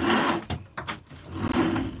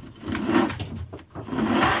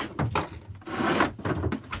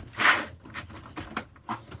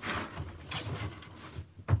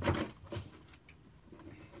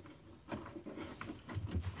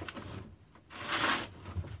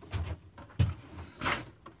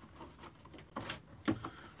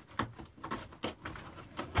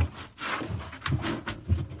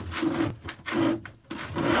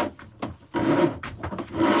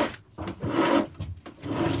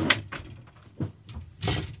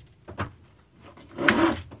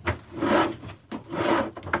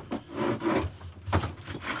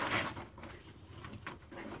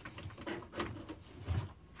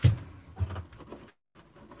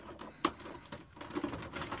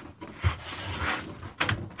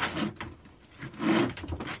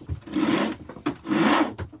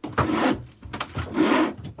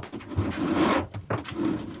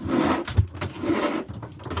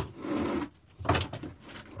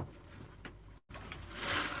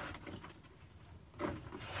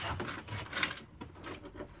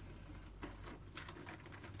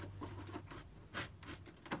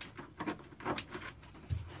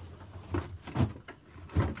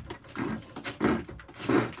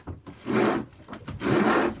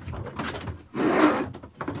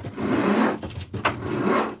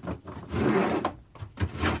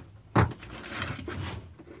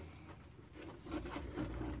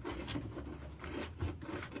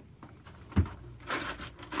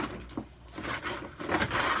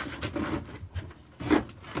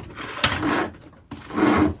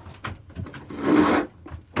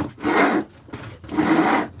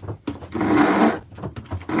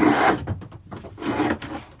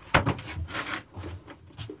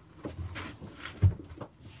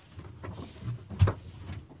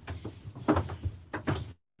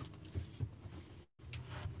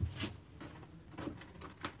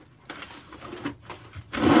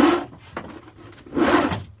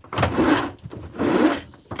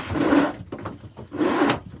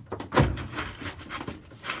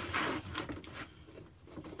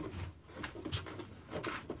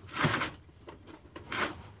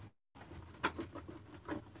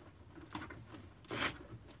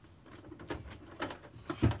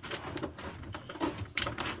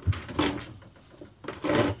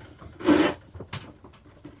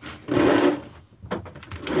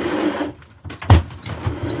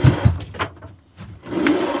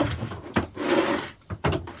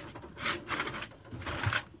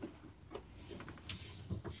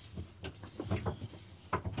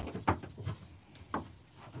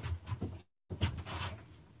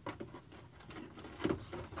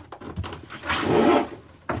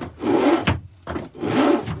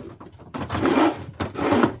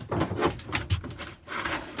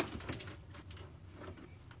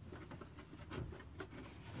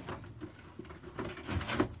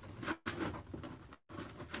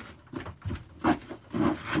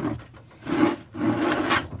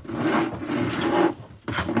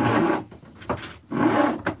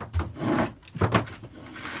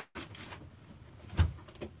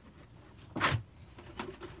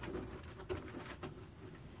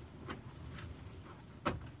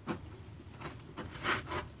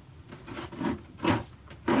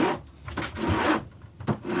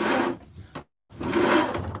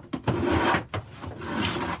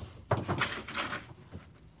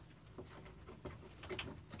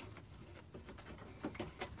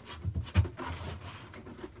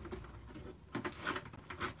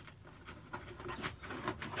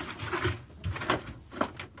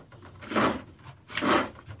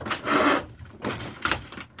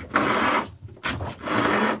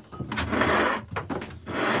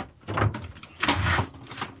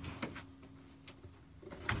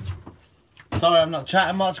 Sorry I'm not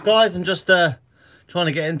chatting much, guys. I'm just trying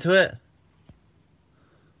to get into it.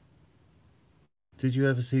 Did you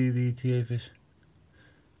ever see the TA fish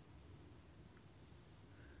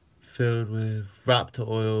filled with raptor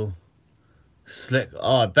oil slick?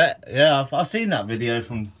 Oh, I bet. Yeah, I've seen that video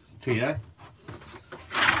from TA.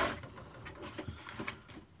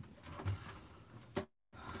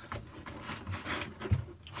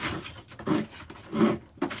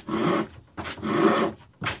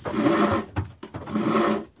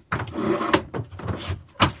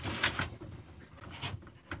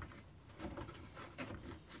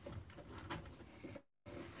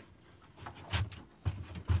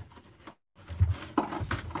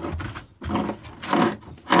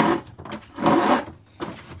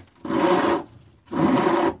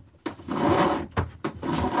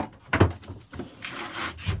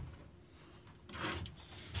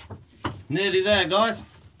 Nearly there, guys.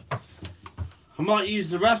 I might use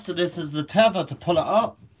the rest of this as the tether to pull it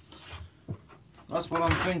up. That's what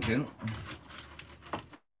I'm thinking.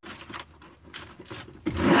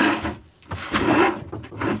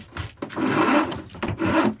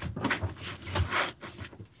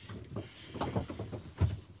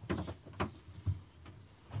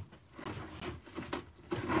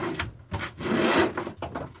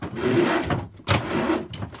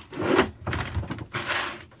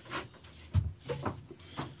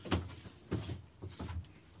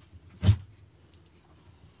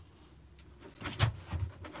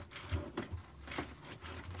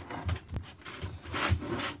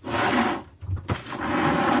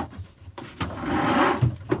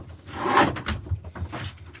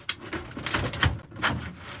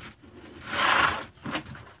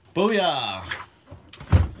 Booyah!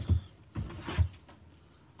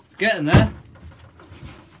 It's getting there.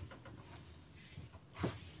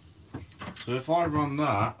 So if I run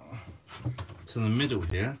that to the middle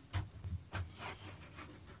here,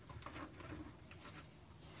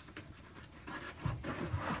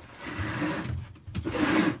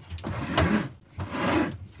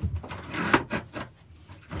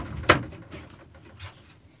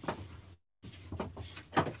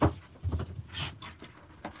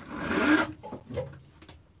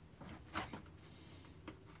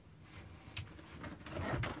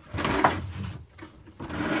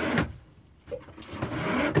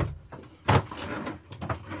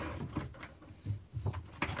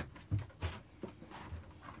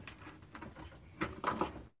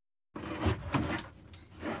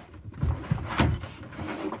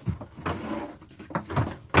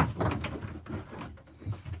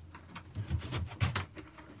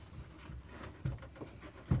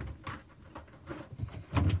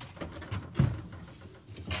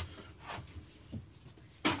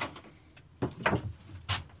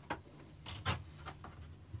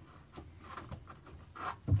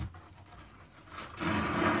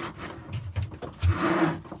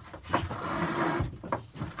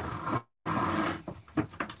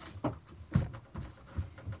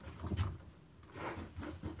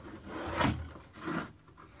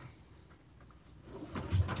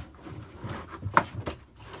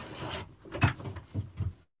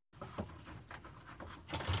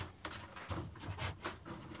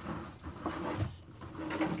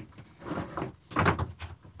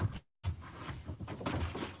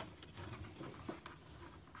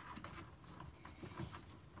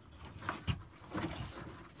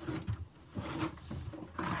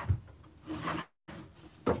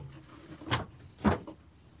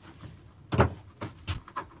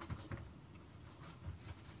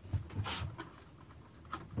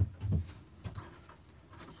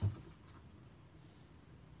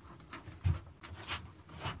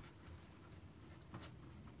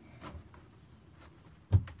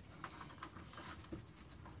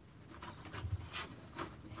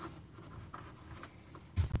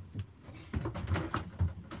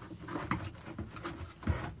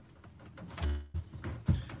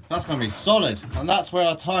 that's going to be solid, and that's where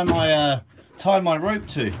I tie my rope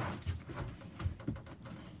to.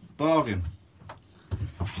 Bargain.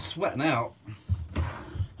 Sweating out.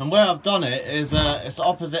 And where I've done it is it's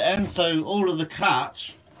opposite end, so all of the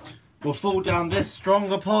catch will fall down this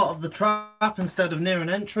stronger part of the trap instead of near an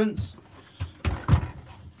entrance.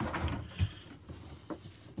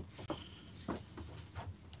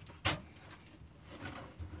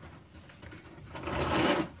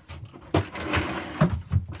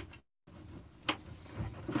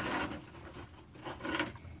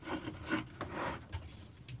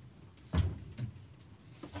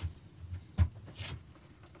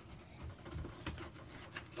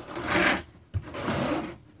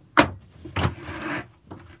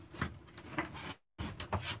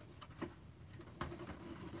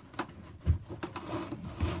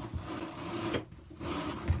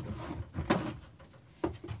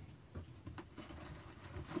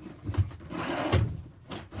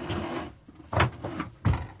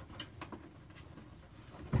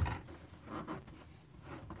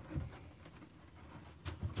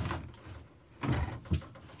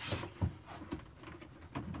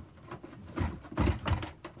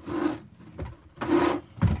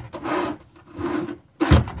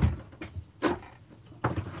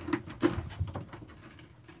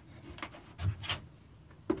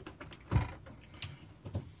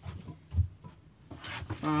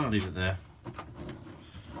 I'll leave it there.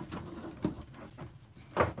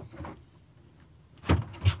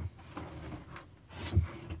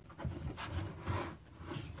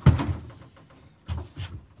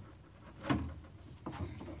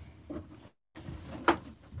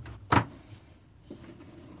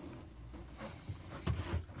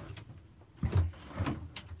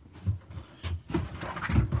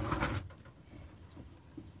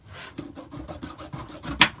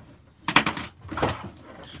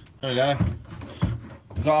 There we go.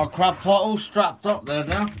 We've got our crab pot all strapped up there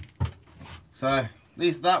now. So at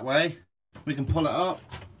least that way we can pull it up.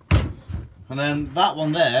 And then that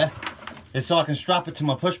one there is so I can strap it to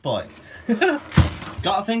my push bike.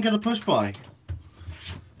 Gotta think of the push bike.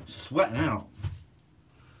 Sweating out.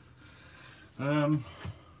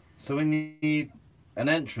 So we need an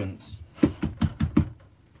entrance.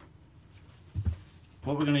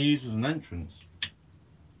 What we're going to use as an entrance?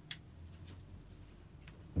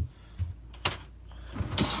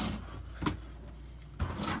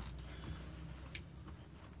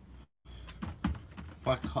 If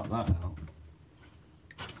I cut that out,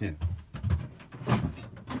 here.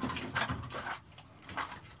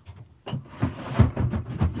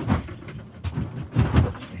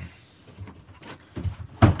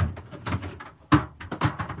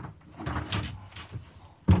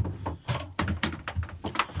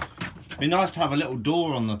 Be nice to have a little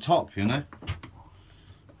door on the top, you know.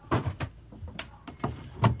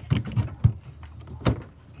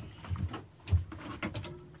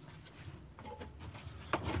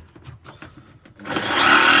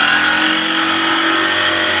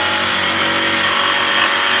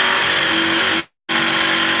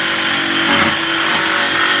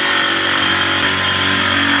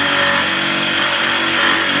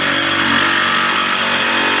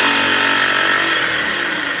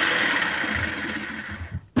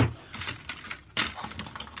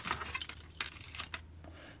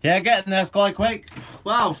 Yeah, getting there, Skyquake.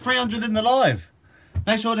 Wow, 300 in the live.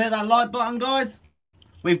 Make sure to hit that like button, guys.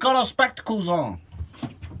 We've got our spectacles on.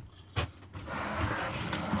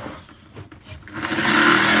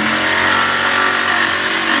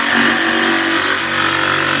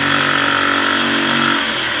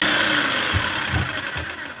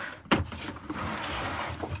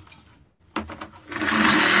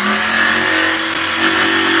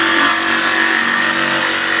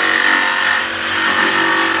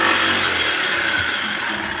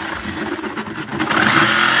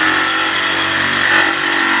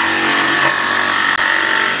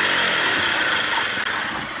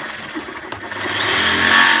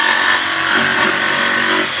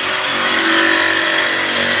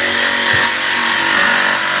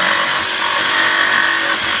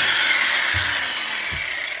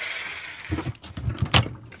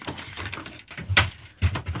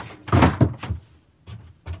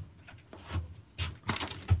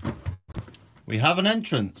 We have an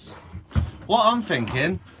entrance. What I'm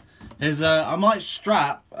thinking is I might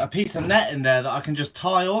strap a piece of net in there that I can just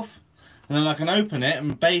tie off, and then I can open it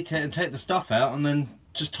and bait it and take the stuff out and then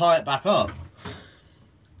just tie it back up.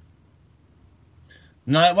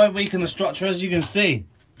 No, it won't weaken the structure, as you can see.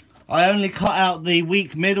 I only cut out the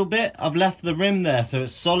weak middle bit. I've left the rim there so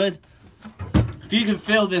it's solid. If you can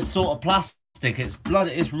feel this sort of plastic, it's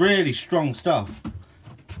really strong stuff.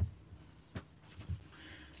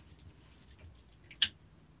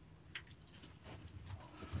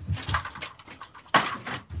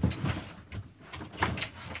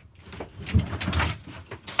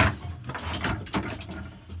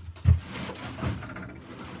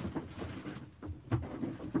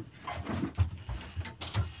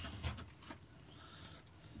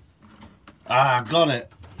 Ah, got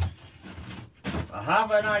it. I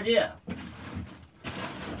have an idea.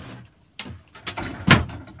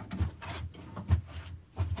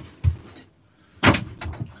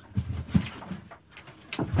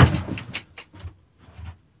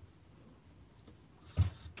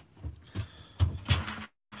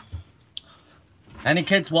 Any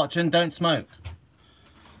kids watching, don't smoke.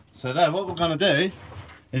 So there, what we're going to do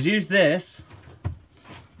is use this,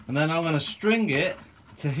 and then I'm going to string it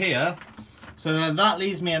to here. So then that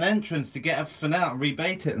leaves me an entrance to get everything out and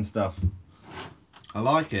rebait it and stuff. I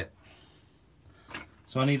like it.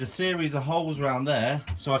 So I need a series of holes around there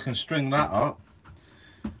so I can string that up.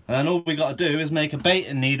 And then all we got to do is make a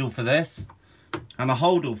baiting needle for this and a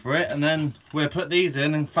holdall for it, and then we'll put these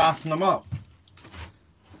in and fasten them up.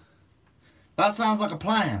 That sounds like a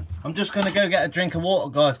plan. I'm just going to go get a drink of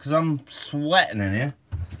water, guys, because I'm sweating in here.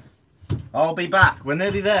 I'll be back. We're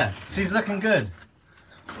nearly there. She's looking good.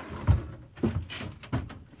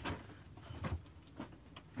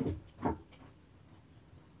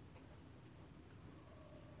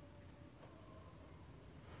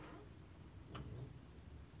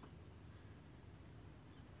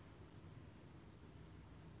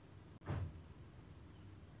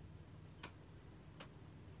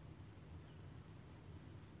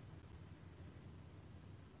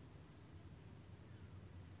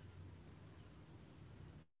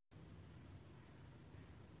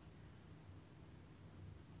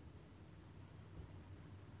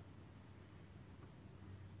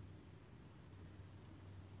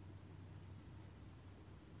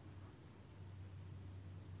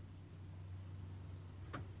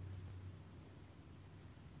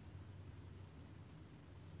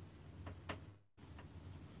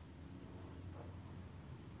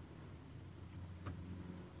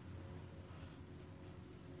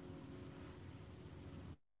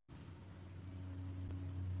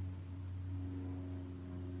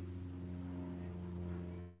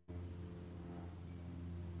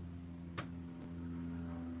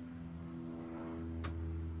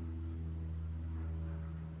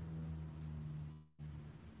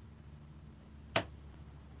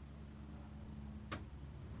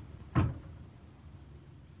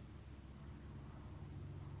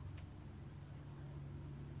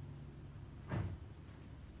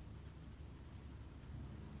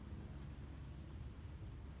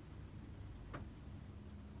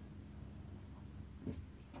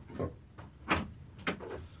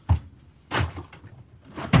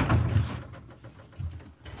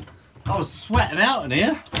 I was sweating out in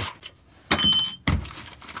here.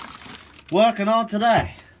 Working hard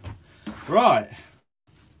today. Right.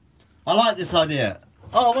 I like this idea.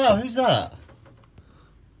 Oh wow, who's that?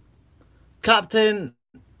 Captain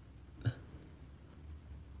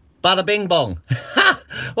Bada Bing Bong.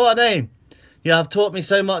 What a name. You have taught me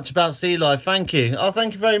so much about sea life. Thank you. Oh,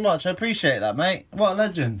 thank you very much. I appreciate that, mate. What a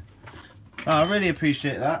legend. Oh, I really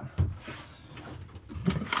appreciate that.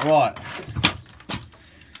 Right.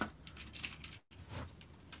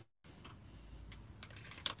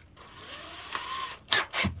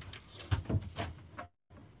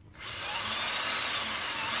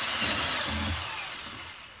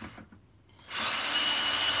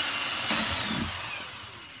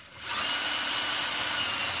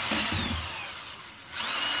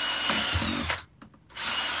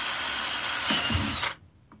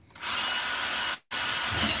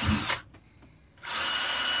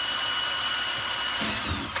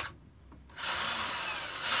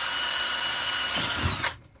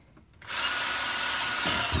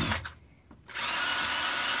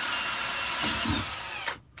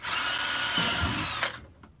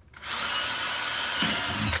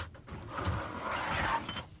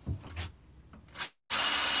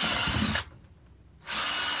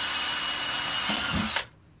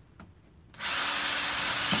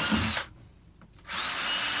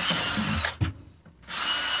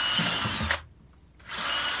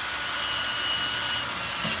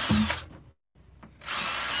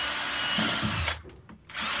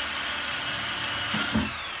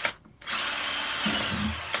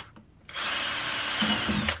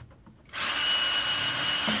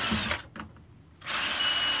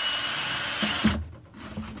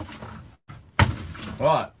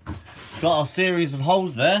 Right, got our series of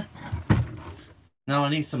holes there. Now I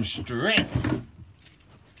need some string.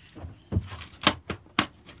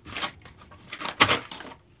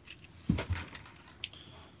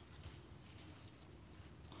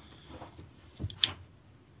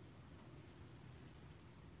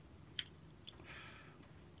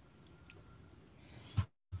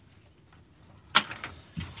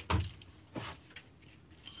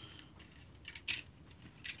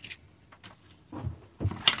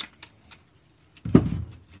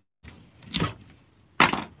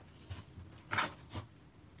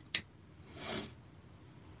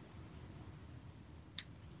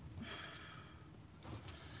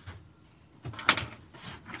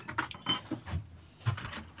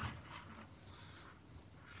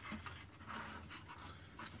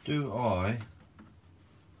 Do I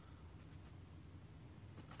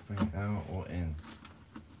bring it out or in?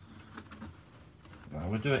 No,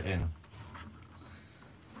 we'll do it in.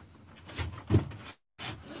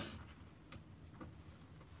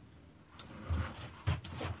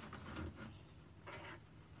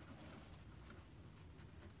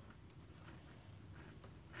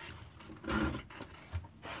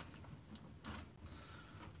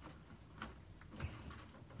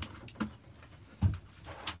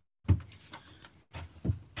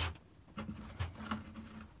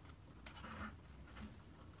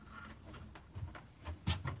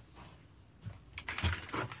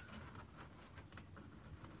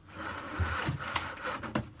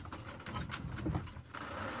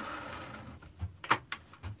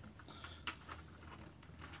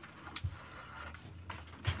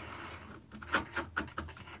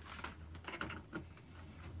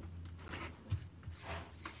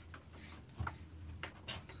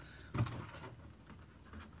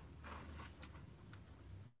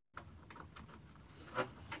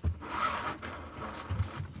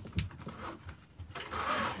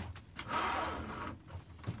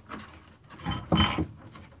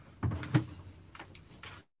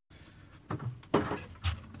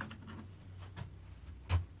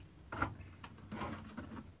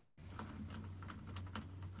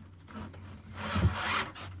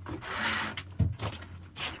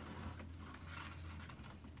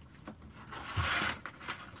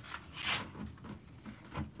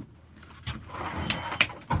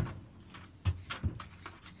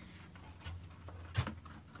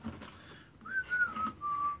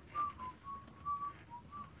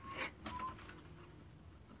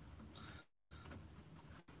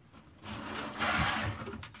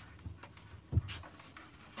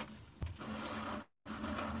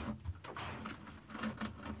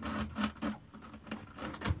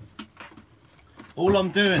 All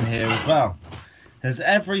I'm doing here as well is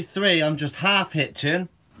every three I'm just half hitching,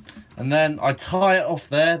 and then I tie it off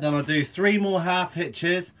there, then I do 3 more half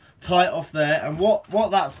hitches, tie it off there, and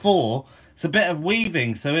what that's for, it's a bit of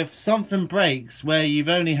weaving, so if something breaks where you've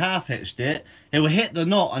only half hitched it, it will hit the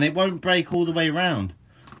knot and it won't break all the way around,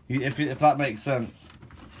 if that makes sense.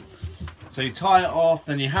 So you tie it off,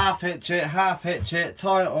 then you half hitch it,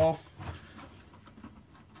 tie it off.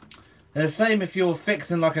 And the same if you're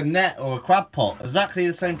fixing like a net or a crab pot, exactly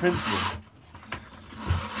the same principle.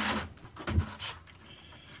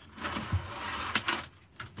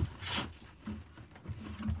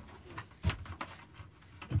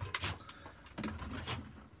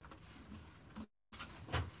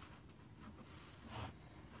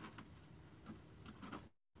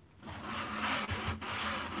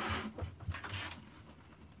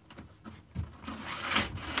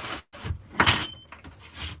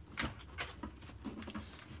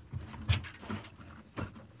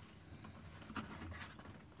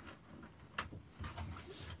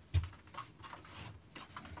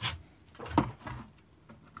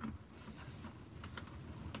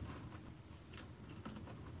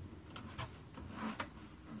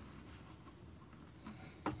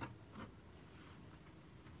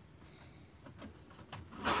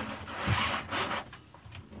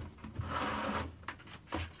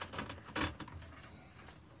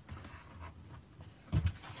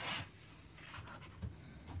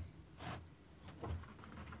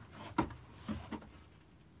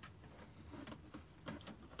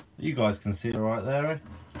 You guys can see it right there, eh?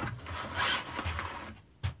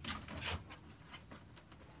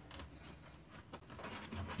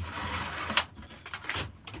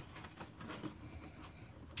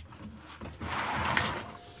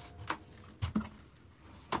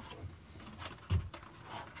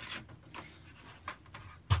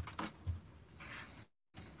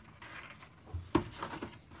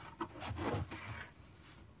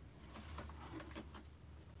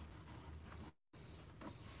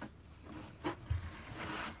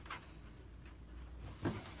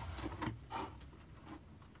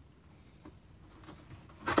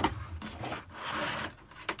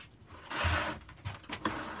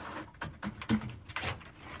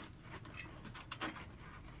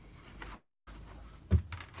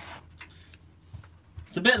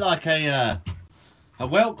 It's a bit like a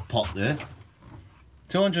whelk pot, this.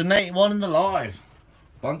 281 in the live.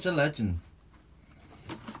 Bunch of legends.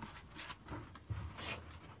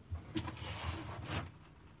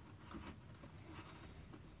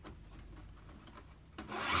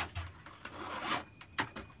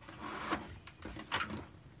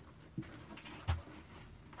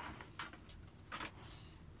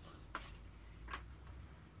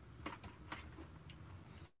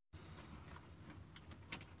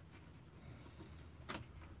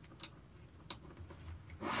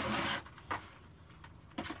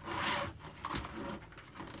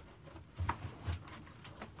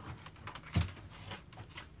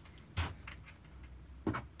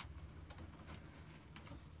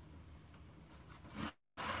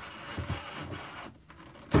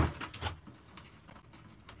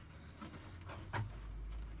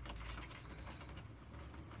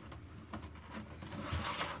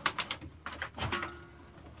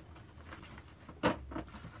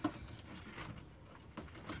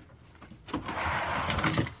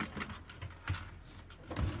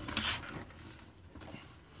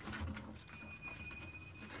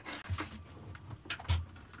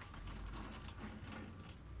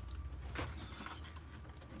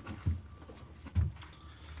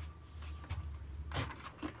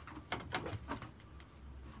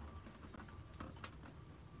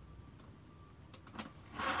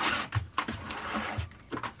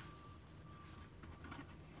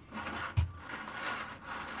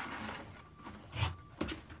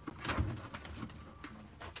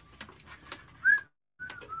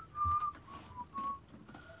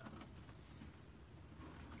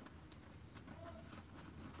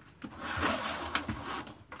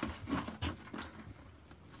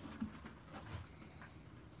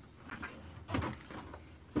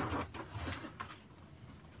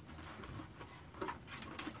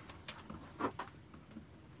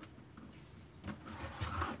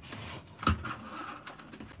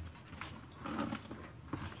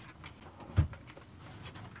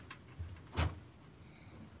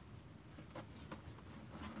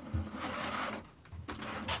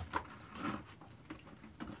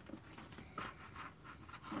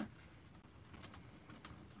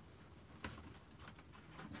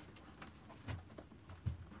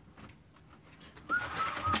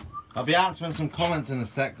 I'll be answering some comments in a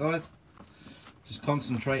sec, guys. Just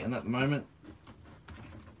concentrating at the moment.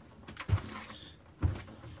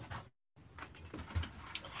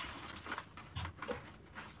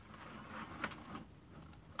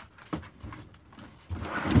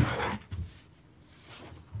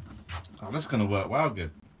 Oh, this is going to work well good.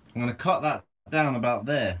 I'm going to cut that down about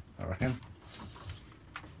there, I reckon.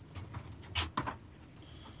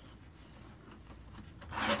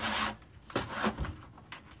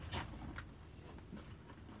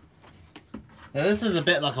 Yeah, this is a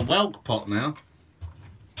bit like a whelk pot now.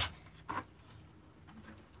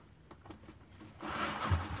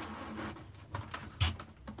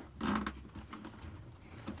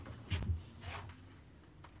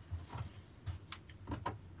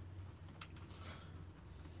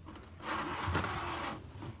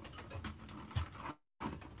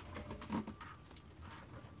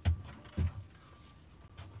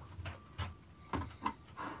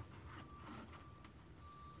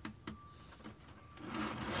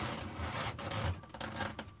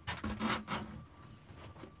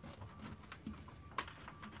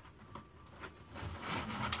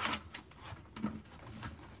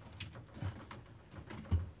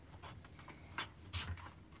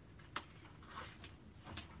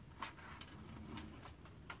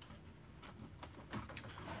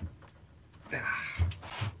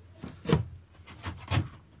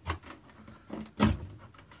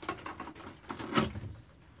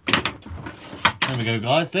 There we go,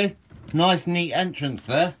 guys, see? Nice neat entrance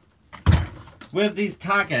there. With these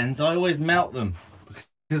tag ends, I always melt them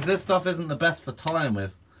because this stuff isn't the best for tying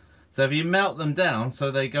with. So if you melt them down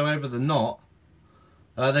so they go over the knot,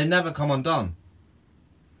 they never come undone.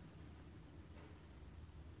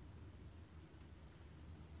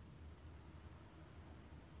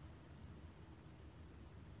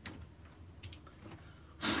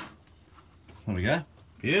 There we go.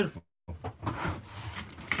 Beautiful.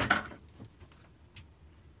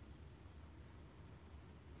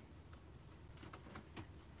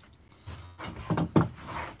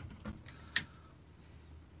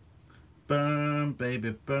 Burn,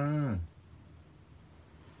 baby, burn.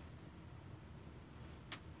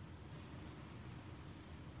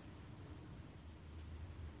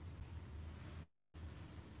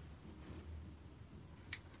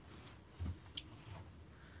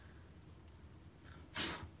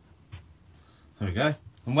 There we go.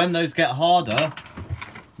 And when those get harder,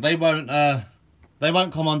 they won't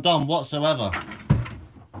come undone whatsoever.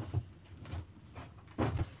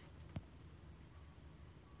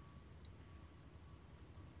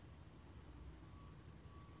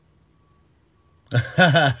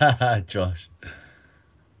 Josh.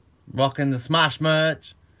 Rocking the Smash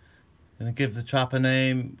merch. Gonna give the trap a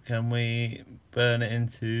name. Can we burn it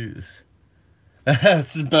into this?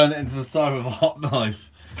 Burn it into the side with a hot knife.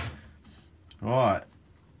 Right.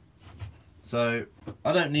 So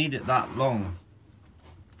I don't need it that long.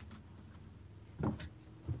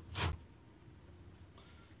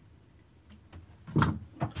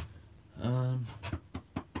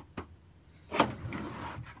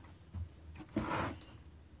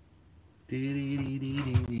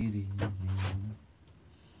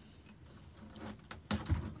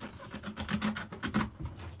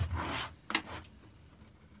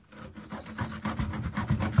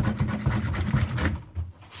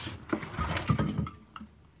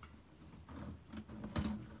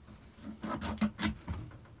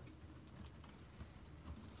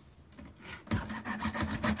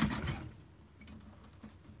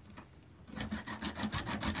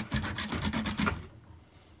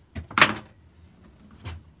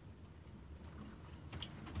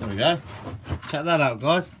 There we go. Check that out,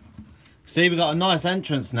 guys. See, we've got a nice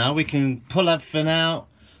entrance now. We can pull everything out,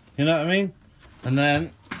 you know what I mean? And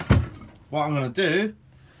then what I'm going to do,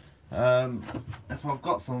 if I've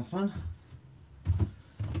got something,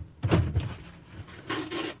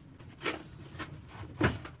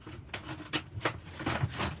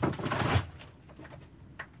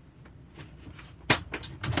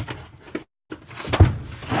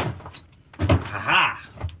 aha!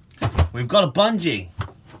 We've got a bungee.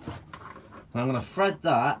 I'm going to thread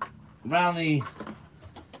that around the,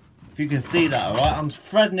 if you can see that, alright, I'm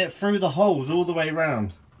threading it through the holes all the way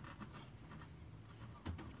around.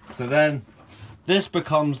 So then this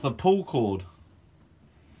becomes the pull cord.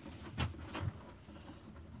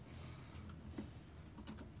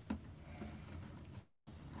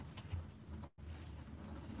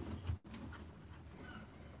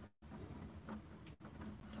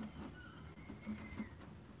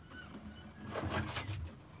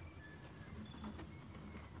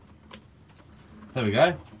 There we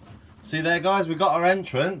go. See there, guys, we got our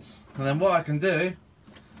entrance, and then what I can do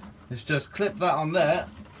is just clip that on there,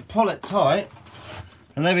 pull it tight,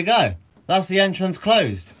 and there we go. That's the entrance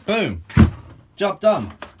closed. Boom. Job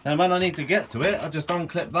done. And when I need to get to it, I just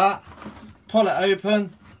unclip that, pull it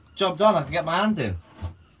open, job done. I can get my hand in.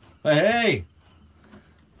 But hey!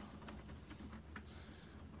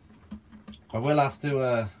 I will have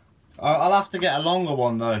to, I'll have to get a longer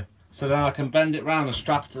one though, so then I can bend it round and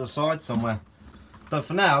strap it to the side somewhere. But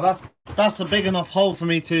for now, that's a big enough hole for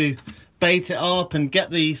me to bait it up and get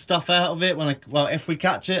the stuff out of it when well, if we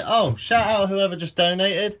catch it. Oh, shout out whoever just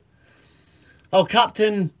donated. Oh,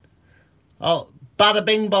 Captain. Oh, bada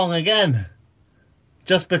bing bong again.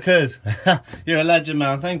 Just because. You're a legend,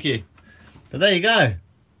 man. Thank you. But there you go.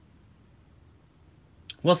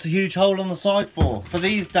 What's the huge hole on the side for? For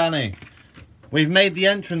these, Danny. We've made the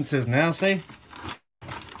entrances now, see?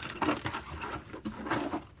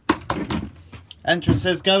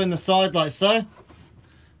 Entrances go in the side like so.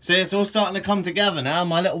 See, it's all starting to come together now,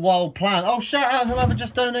 my little wild plan. Oh, shout out whoever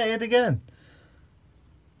just donated again.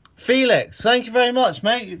 Felix, thank you very much,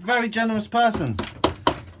 mate. Very generous person.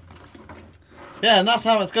 Yeah, and that's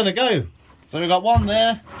how it's going to go. So we've got one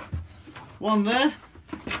there, one there.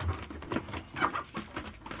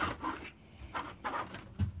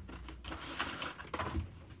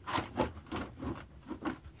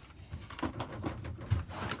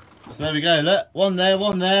 So there we go, look, one there,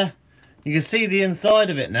 one there. You can see the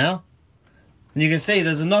inside of it now. And you can see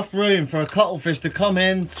there's enough room for a cuttlefish to come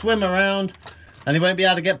in, swim around, and he won't be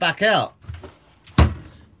able to get back out.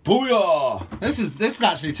 Booyah! This has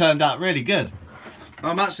actually turned out really good.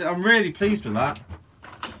 I'm really pleased with that.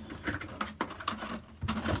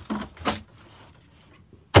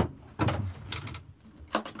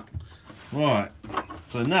 Right,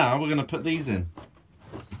 so now we're going to put these in.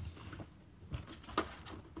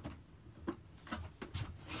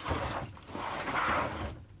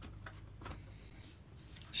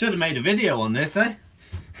 Should have made a video on this, eh?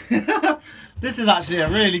 This is actually a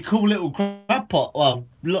really cool little crab pot, well,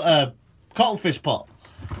 cuttlefish pot.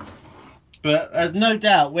 But there's no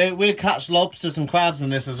doubt we'll catch lobsters and crabs in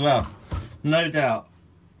this as well. No doubt.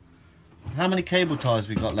 How many cable ties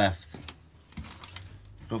we got left?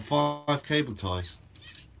 Got 5 cable ties.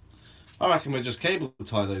 I reckon we'll just cable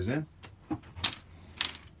tie those in.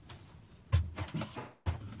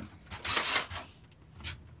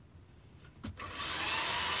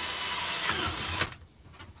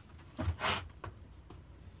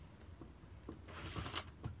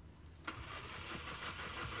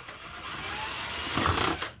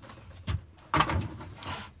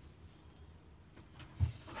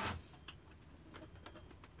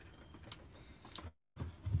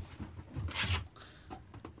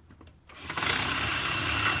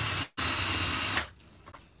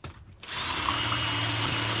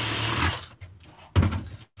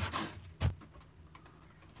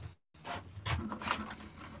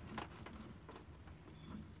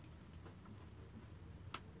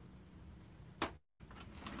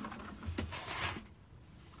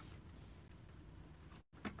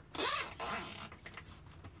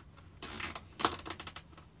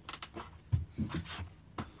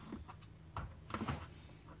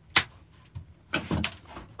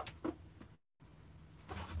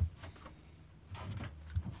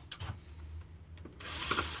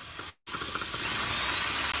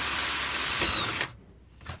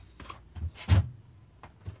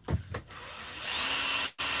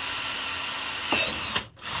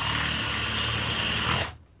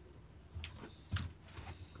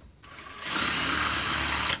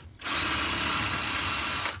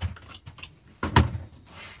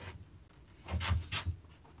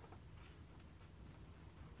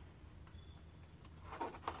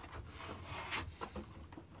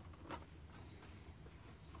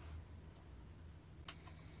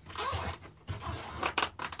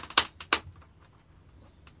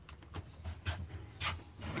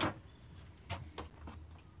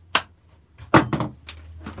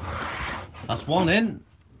 That's one in.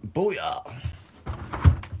 Booyah.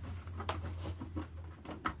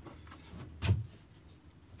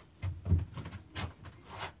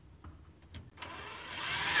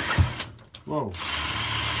 Whoa.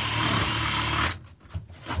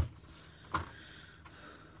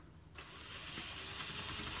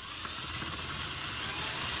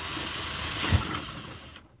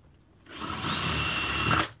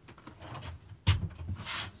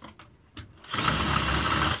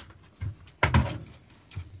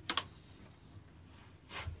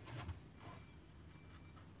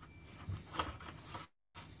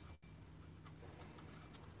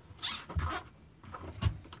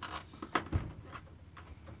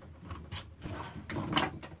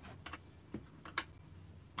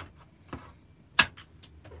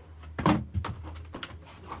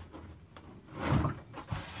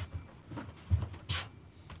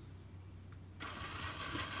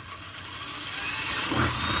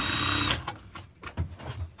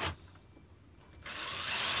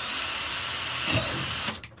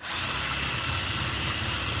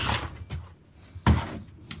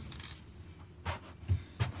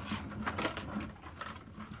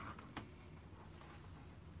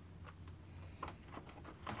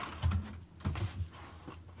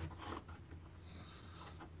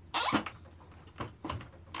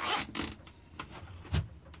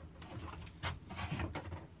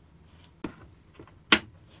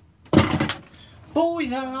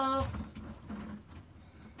 Booyah!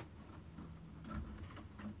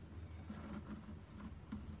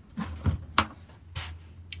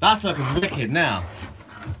 That's looking wicked now.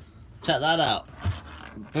 Check that out.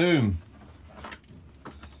 Boom.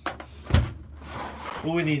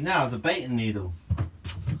 All we need now is a baiting needle.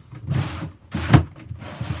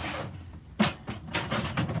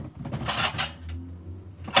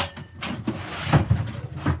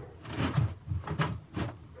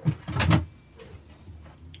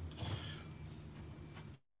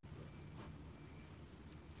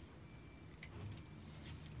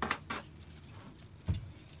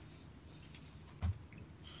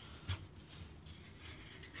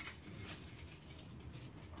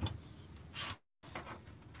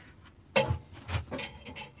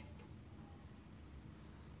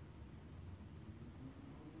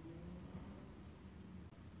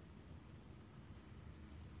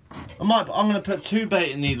 I'm going to put 2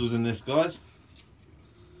 baiting needles in this, guys.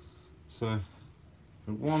 So,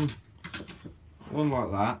 one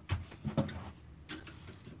like that.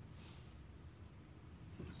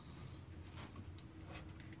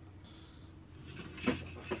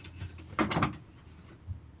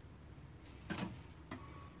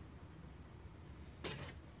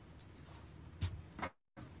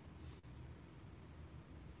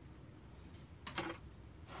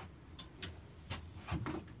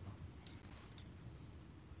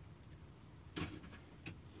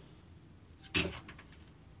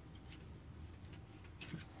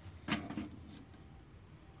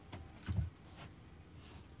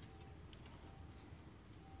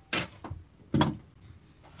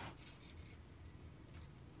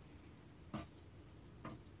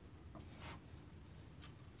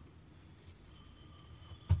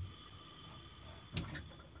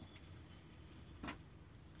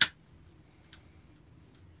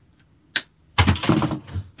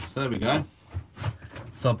 So there we go.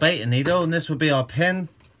 It's our baiting needle, and this would be our pin.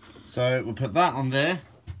 So we'll put that on there.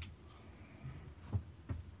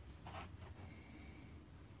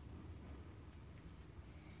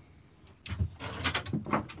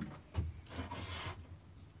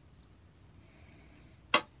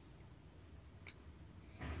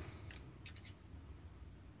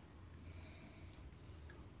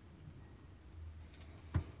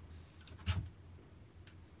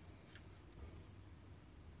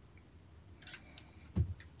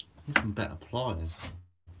 Need some better pliers.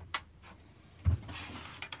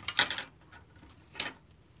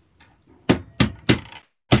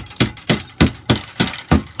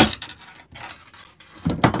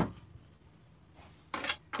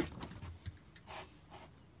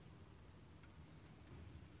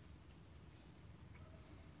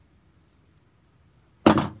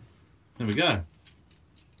 There we go.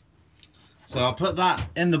 So I'll put that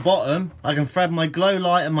in the bottom. I can thread my glow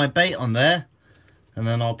light and my bait on there, and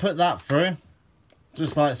then I'll put that through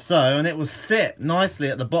just like so, and it will sit nicely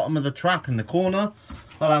at the bottom of the trap in the corner.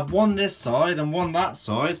 I'll have one this side and one that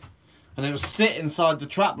side, and it will sit inside the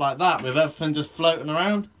trap like that with everything just floating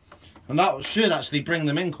around, and that should actually bring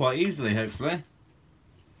them in quite easily, hopefully.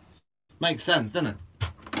 Makes sense, doesn't it?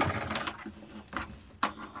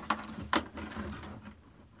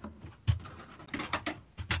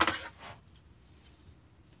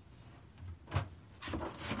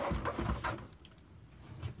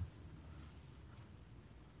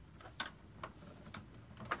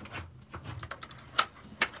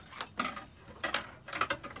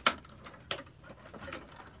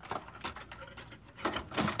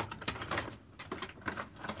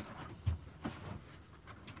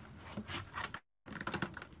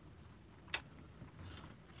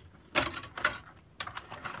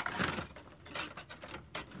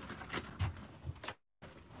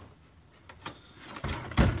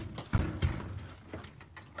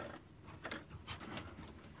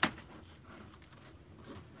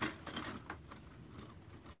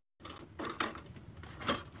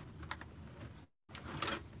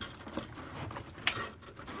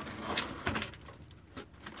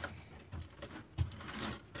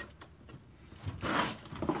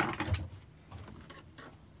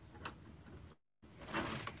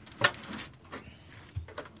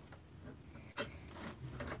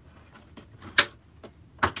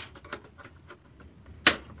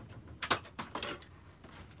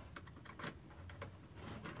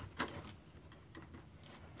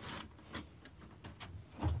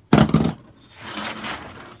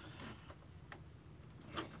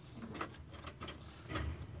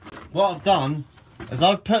 What I've done is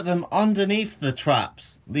I've put them underneath the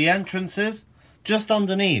traps, the entrances, just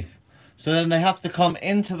underneath. So then they have to come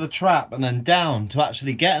into the trap and then down to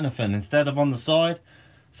actually get anything instead of on the side.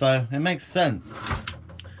 So it makes sense.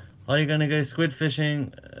 Are you going to go squid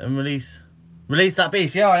fishing and release that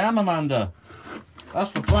beast? Yeah, I am, Amanda.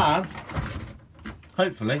 That's the plan.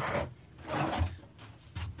 Hopefully.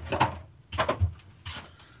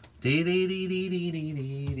 Dee dee dee dee dee dee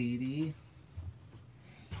dee dee.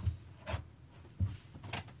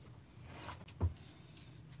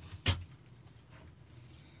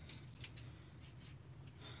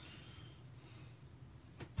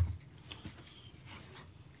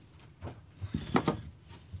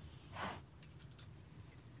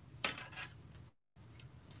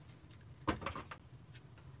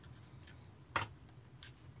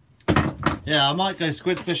 Yeah, I might go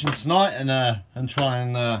squid fishing tonight and try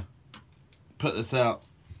and put this out.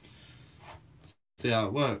 See how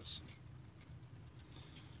it works.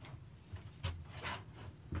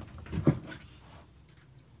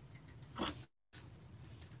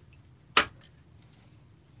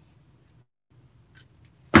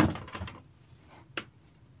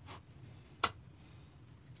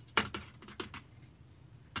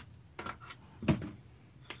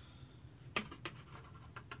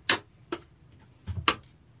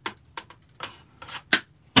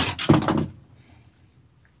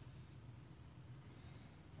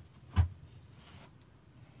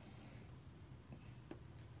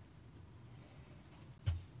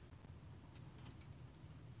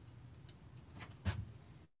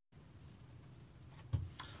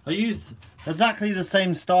 I use exactly the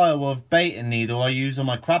same style of baiting needle I use on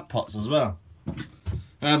my crab pots as well.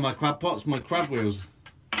 My crab pots, my crab wheels.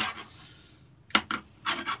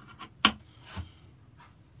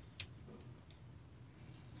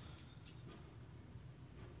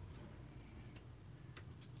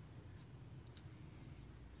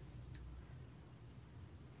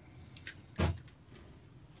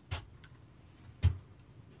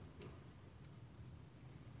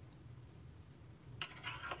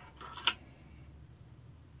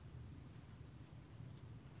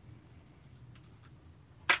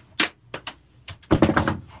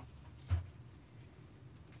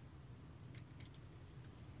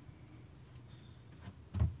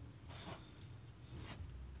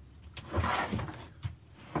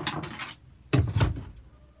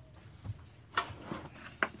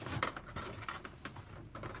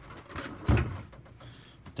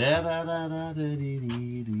 Da da da da da dee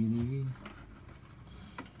dee dee dee.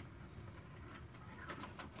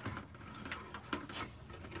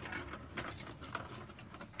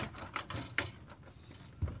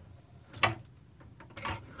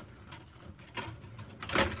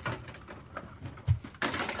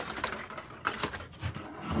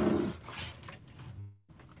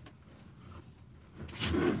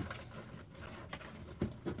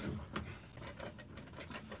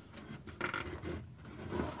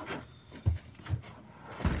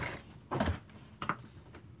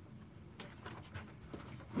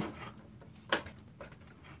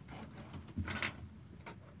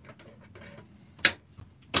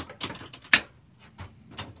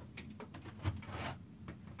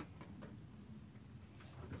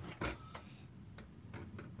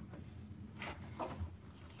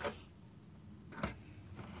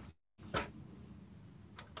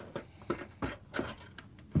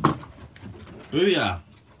 Booyah!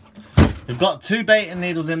 We've got 2 baiting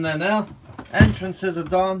needles in there now. Entrances are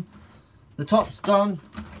done. The top's done.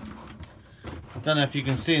 I don't know if you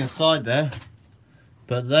can see inside there,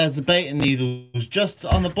 but there's the baiting needles just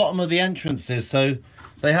on the bottom of the entrances, so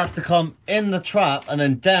they have to come in the trap and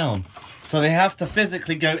then down. So they have to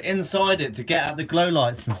physically go inside it to get at the glow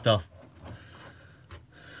lights and stuff.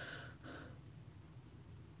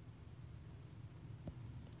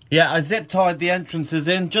 Yeah, I zip tied the entrances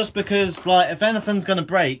in just because, like, if anything's going to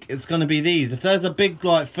break, it's going to be these. If there's a big,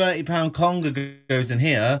 like, 30-pound conger goes in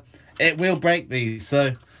here, it will break these.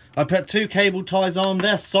 So I put 2 cable ties on.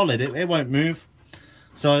 They're solid. It won't move.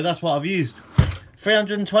 So that's what I've used.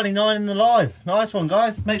 329 in the live. Nice one,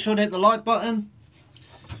 guys. Make sure to hit the like button.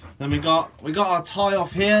 Then we got our tie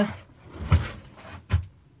off here.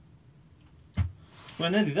 We're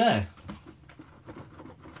nearly there.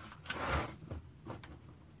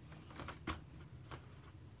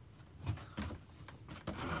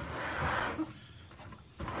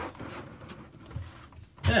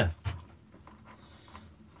 Yeah.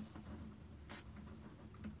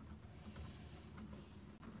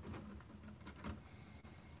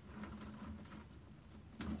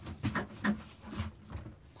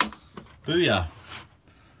 Booyah.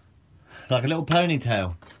 Like a little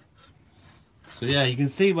ponytail. So yeah, you can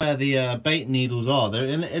see where the bait needles are. They're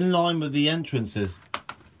in line with the entrances.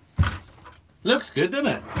 Looks good, doesn't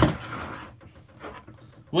it?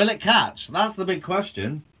 Will it catch? That's the big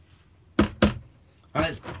question.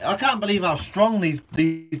 And I can't believe how strong these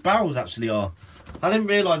barrels actually are. I didn't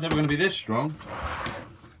realise they were going to be this strong.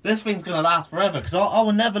 This thing's going to last forever because I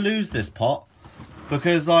will never lose this pot.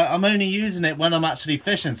 Because like, I'm only using it when I'm actually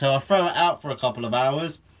fishing. So I throw it out for a couple of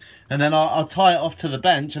hours. And then I'll tie it off to the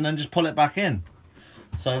bench and then just pull it back in.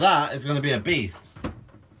 So that is going to be a beast.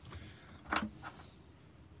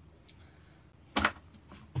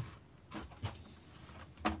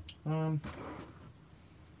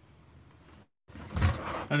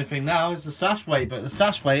 Only thing now is the sash weight, but the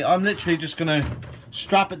sash weight, I'm literally just going to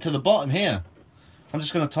strap it to the bottom here. I'm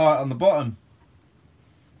just going to tie it on the bottom.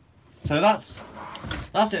 So that's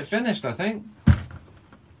it finished, I think.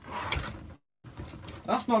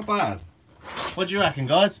 That's not bad. What do you reckon,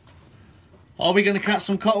 guys? Are we going to catch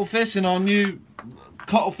some cuttlefish in our new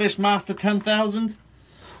Cuttlefish Master 10,000?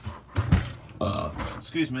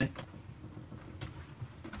 Excuse me.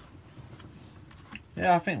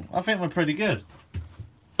 Yeah, I think we're pretty good.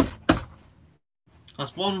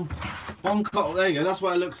 That's one cuttle. There you go. That's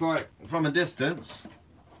what it looks like from a distance.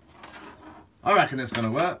 I reckon it's going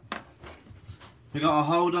to work. We got a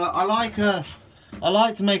holder. I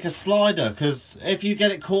like to make a slider because if you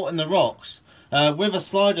get it caught in the rocks, with a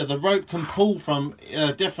slider the rope can pull from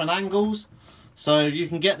different angles, so you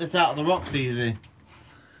can get this out of the rocks easy.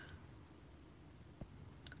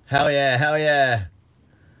 Hell yeah, hell yeah.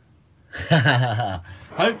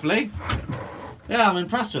 Hopefully. Yeah, I'm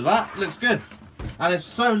impressed with that. Looks good. And it's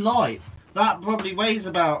so light. That probably weighs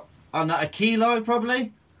about, I don't know, a kilo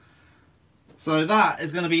probably. So that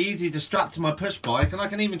is going to be easy to strap to my push bike, and I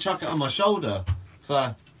can even chuck it on my shoulder.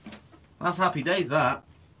 So that's happy days, that.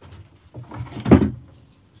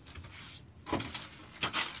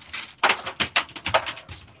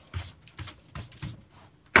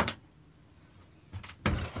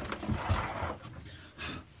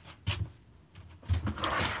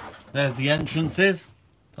 There's the entrances.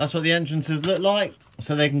 That's what the entrances look like.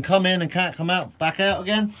 So they can come in and can't come out, back out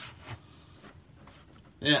again.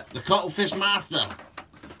 Yeah, the Cuttlefish Master.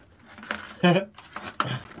 I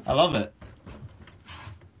love it.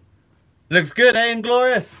 Looks good, eh, and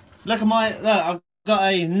glorious. Look at look, I've got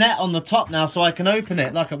a net on the top now so I can open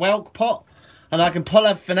it like a whelk pot. And I can pull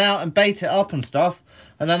everything out and bait it up and stuff.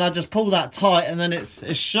 And then I just pull that tight and then it's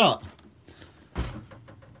shut.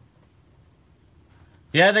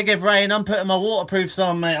 Yeah, they give rain. I'm putting my waterproofs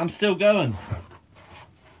on, mate. I'm still going.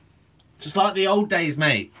 Just like the old days,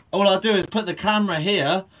 mate. All I'll do is put the camera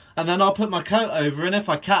here, and then I'll put my coat over, and if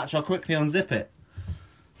I catch, I'll quickly unzip it.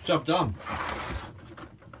 Job done.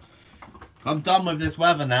 I'm done with this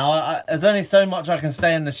weather now. There's only so much I can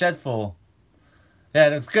stay in the shed for. Yeah,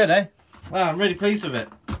 it looks good, eh? Wow, I'm really pleased with it.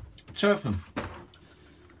 Chirping.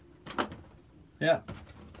 Yeah.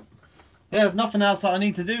 Yeah, there's nothing else that I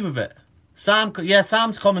need to do with it.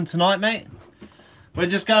 Sam's coming tonight, mate. We're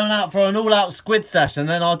just going out for an all-out squid session,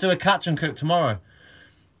 then I'll do a catch and cook tomorrow.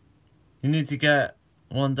 You need to get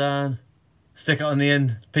one down, stick it on the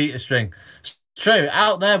end Peter string. It's true,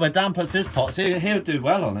 out there where Dan puts his pots, he'll do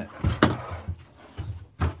well on it.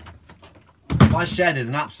 My shed is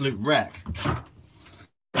an absolute wreck.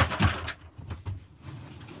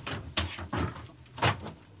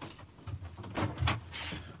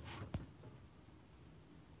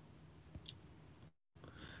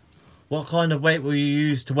 What kind of weight will you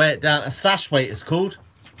use to weigh it down? A sash weight it's called.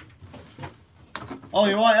 Oh,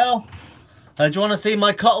 you're right, El. Do you want to see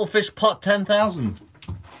my Cuttlefish Pot 10,000?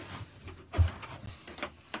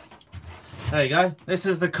 There you go. This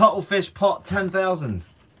is the Cuttlefish Pot 10,000.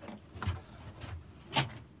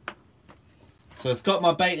 So it's got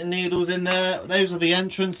my bait and needles in there. Those are the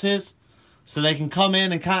entrances. So they can come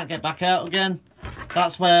in and can't get back out again.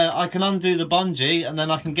 That's where I can undo the bungee and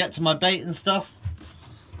then I can get to my bait and stuff.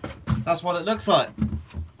 That's what it looks like.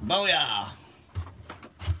 Booyah!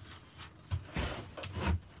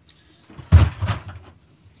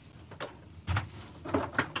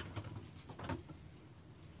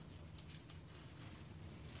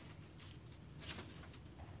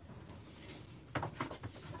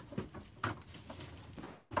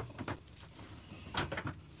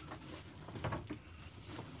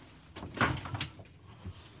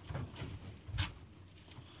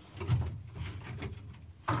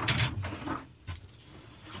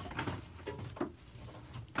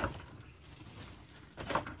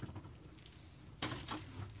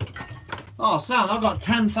 Oh, Sam, I've got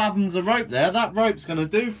 10 fathoms of rope there. That rope's going to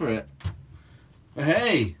do for it. But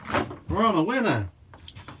hey, we're on a winner.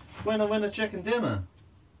 Winner, winner, chicken dinner.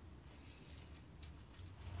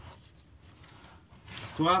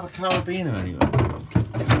 Do I have a carabiner anyway?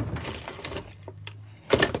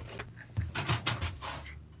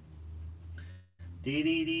 Dee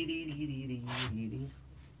dee dee dee dee dee dee dee dee.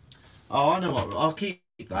 Oh, I know what. I'll keep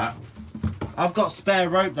that. I've got spare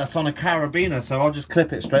rope that's on a carabiner, so I'll just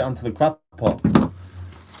clip it straight onto the crab pot.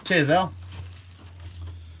 Cheers, El.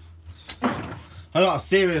 I got a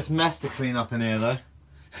serious mess to clean up in here, though.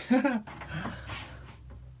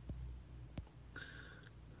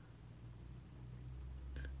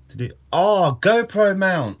 Oh, GoPro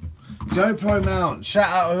mount. GoPro mount. Shout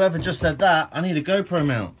out whoever just said that. I need a GoPro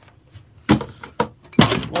mount.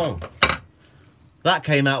 Whoa. That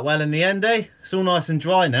came out well in the end, eh? It's all nice and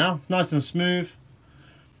dry now. Nice and smooth.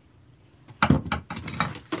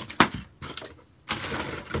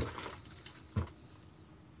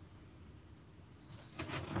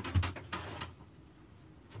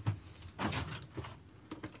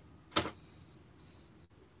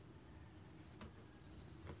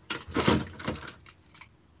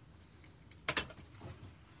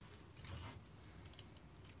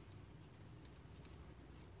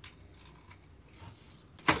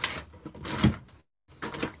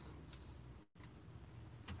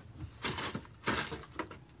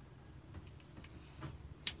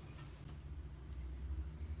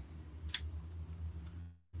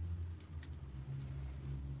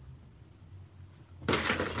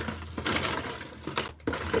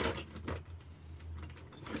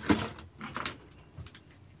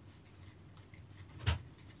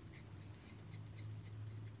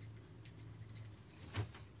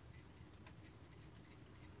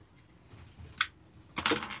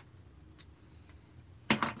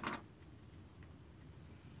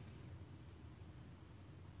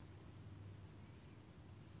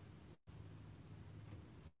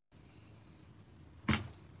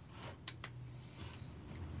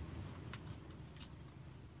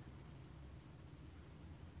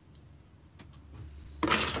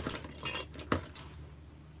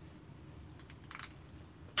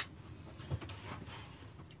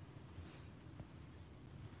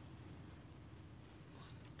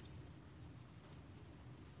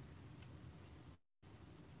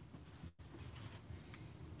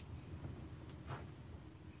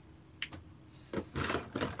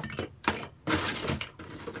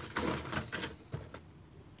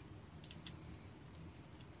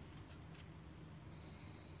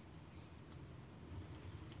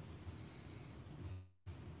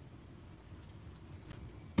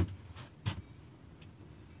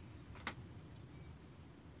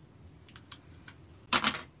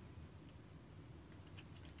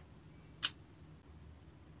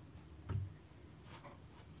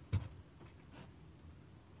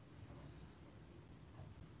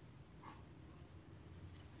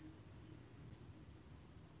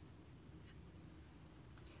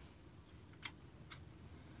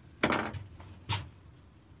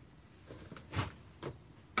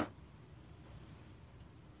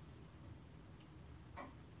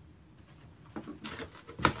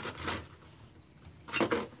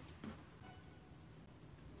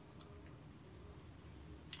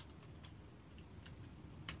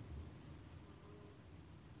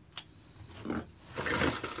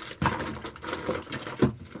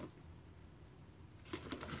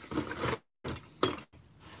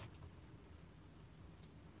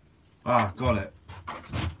 Ah, got it.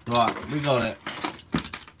 Right, we got it.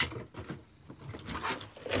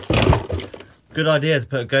 Good idea to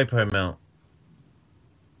put a GoPro mount.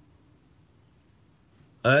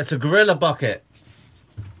 It's a gorilla bucket.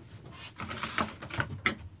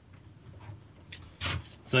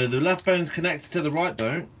 So the left bone's connected to the right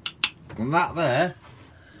bone. And that there,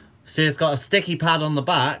 see, it's got a sticky pad on the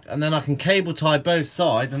back, and then I can cable tie both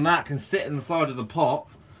sides, and that can sit in the side of the pot,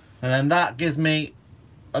 and then that gives me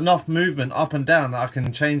enough movement up and down that I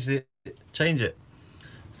can change it.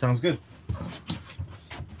 Sounds good.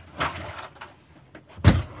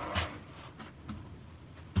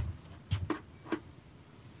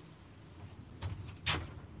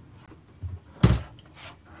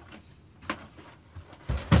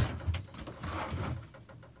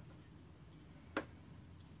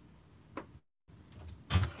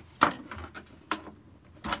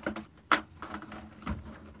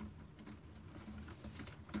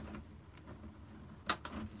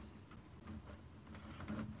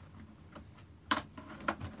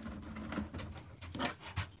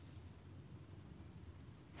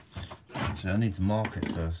 Actually, I need to mark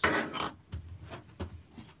it first.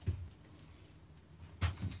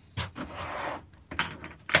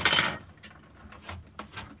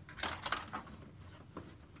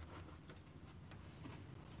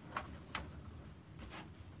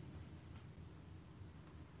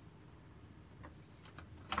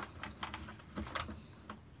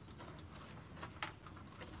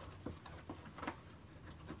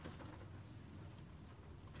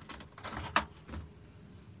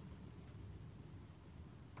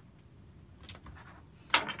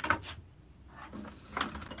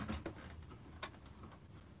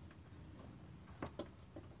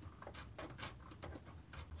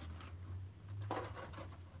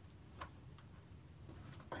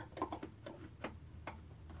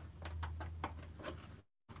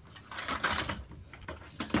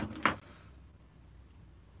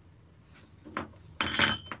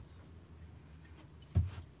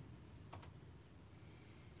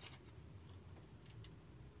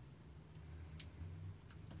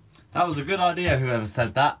 That was a good idea, whoever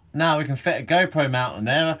said that. Now we can fit a GoPro mount in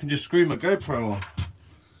there. I can just screw my GoPro on.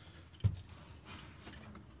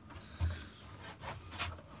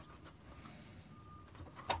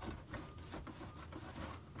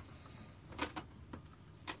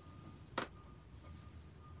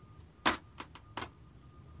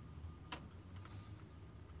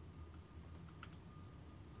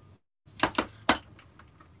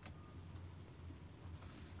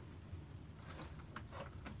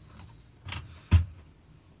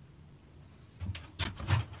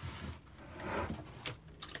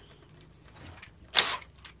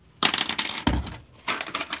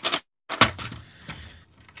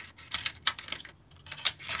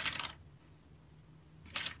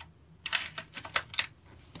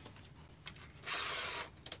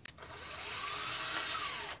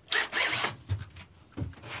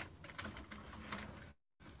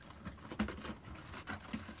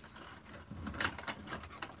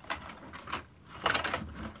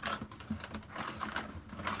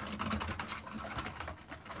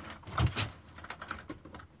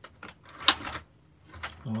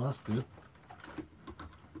 Oh, that's good.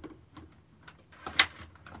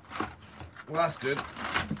 Well, that's good.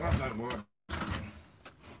 That don't work.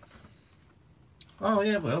 Oh,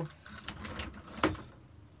 yeah, well.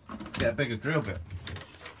 Get a bigger drill bit.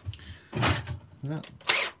 No.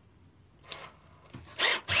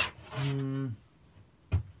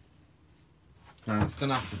 No, it's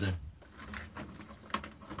gonna have to do.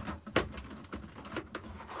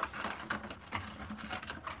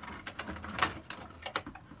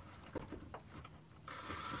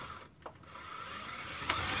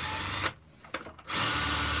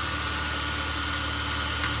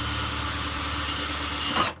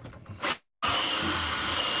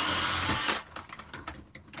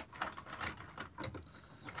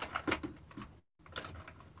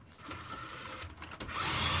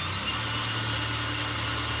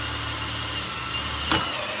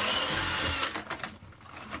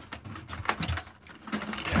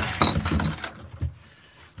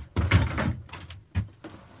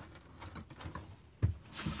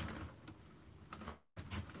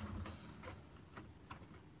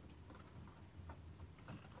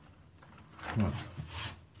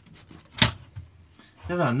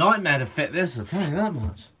 It's a nightmare to fit this, I'll tell you that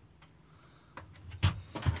much.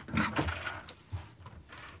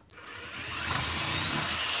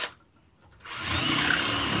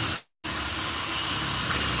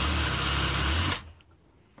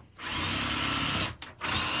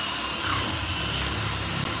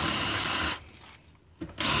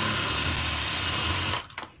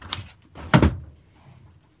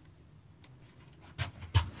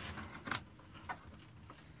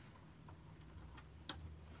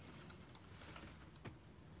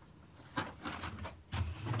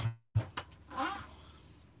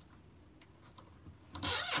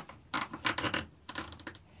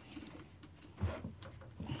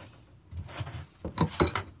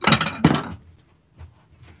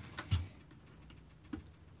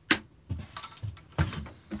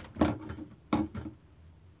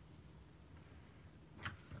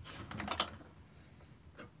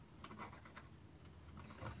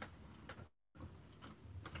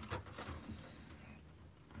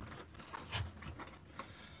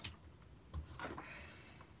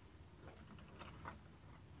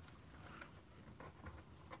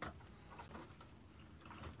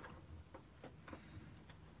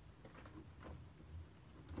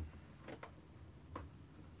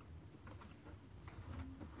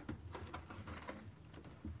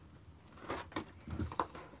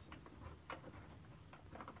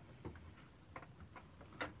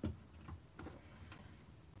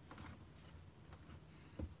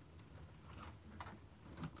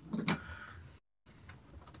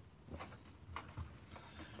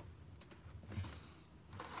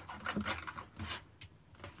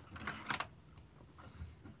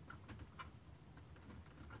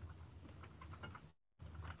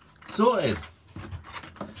 Sorted.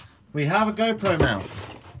 We have a GoPro mount.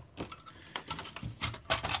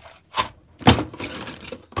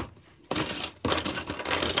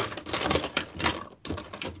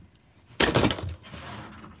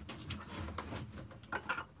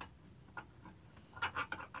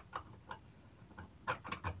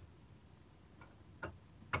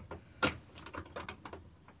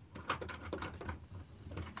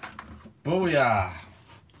 Booyah!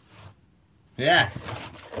 Yes.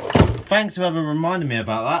 Thanks whoever reminded me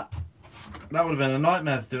about that. That would have been a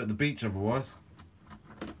nightmare to do at the beach otherwise.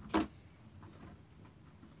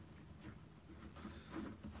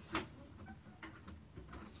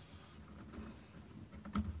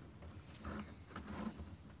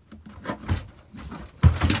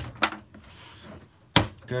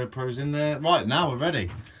 GoPro's in there. Right, now we're ready.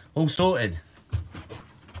 All sorted.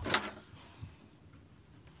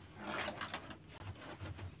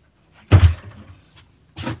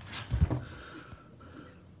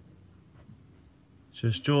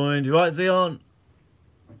 Just joined. You right, Zeon?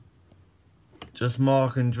 Just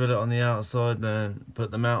mark and drill it on the outside, then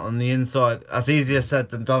put them out on the inside. That's easier said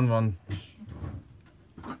than done, Ron.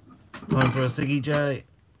 Time for a Siggy J.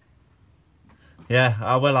 Yeah,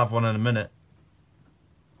 I will have one in a minute.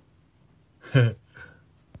 I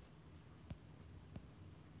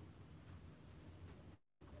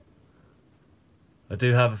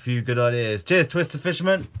do have a few good ideas. Cheers, Twister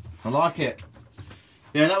Fisherman. I like it.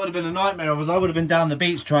 Yeah, that would have been a nightmare, otherwise I would have been down the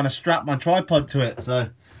beach trying to strap my tripod to it. So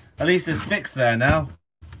at least it's fixed there now.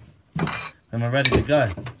 And we're ready to go.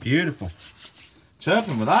 Beautiful.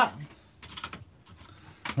 Chirping with that.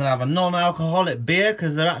 I'm going to have a non-alcoholic beer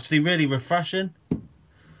because they're actually really refreshing.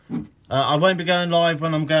 I won't be going live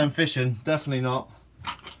when I'm going fishing. Definitely not.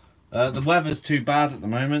 The weather's too bad at the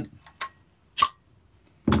moment.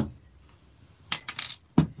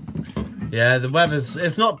 Yeah, the weather's,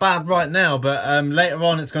 it's not bad right now, but later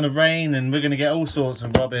on it's going to rain and we're going to get all sorts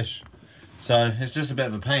of rubbish. So it's just a bit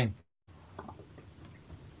of a pain.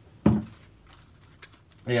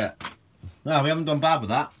 Yeah. No, we haven't done bad with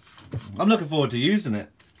that. I'm looking forward to using it.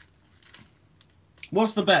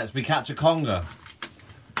 What's the bets? We catch a conger.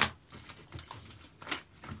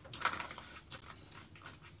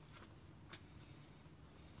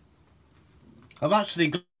 I've actually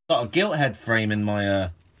got a gilt head frame in my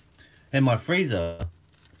freezer.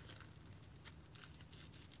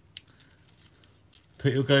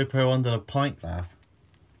 Put your GoPro under the pint glass.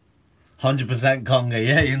 100% conger,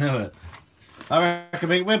 yeah, you know it. I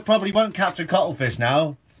reckon we probably won't catch a cuttlefish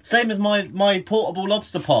now. Same as my portable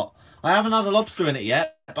lobster pot. I haven't had a lobster in it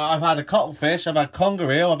yet, but I've had a cuttlefish, I've had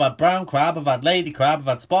conger eel, I've had brown crab, I've had lady crab, I've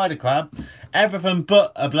had spider crab. Everything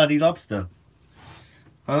but a bloody lobster.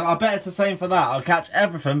 I bet it's the same for that. I'll catch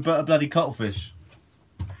everything but a bloody cuttlefish.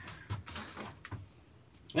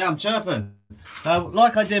 Yeah, I'm chirping.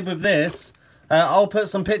 Like I did with this, I'll put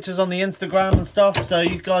some pictures on the Instagram and stuff so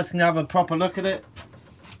you guys can have a proper look at it.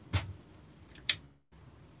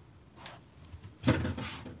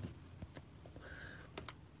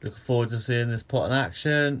 Looking forward to seeing this pot in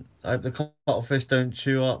action. I hope the cuttlefish don't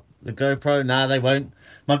chew up the GoPro. Nah, they won't.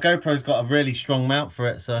 My GoPro's got a really strong mount for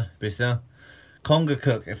it, so be still. Conger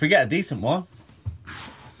cook. If we get a decent one,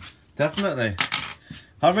 definitely.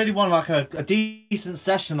 I really want like a decent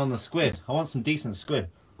session on the squid. I want some decent squid.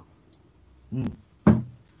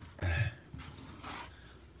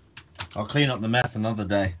 I'll clean up the mess another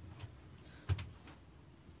day.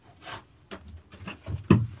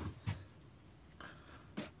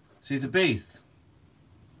 She's a beast.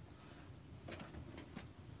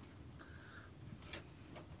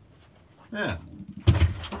 Yeah.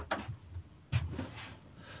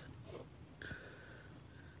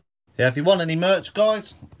 Yeah, if you want any merch,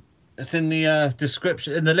 guys, it's in the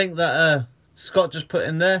description, in the link that Scott just put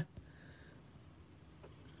in there.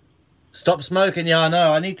 Stop smoking. Yeah, I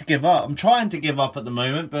know. I need to give up. I'm trying to give up at the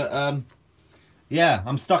moment, but yeah,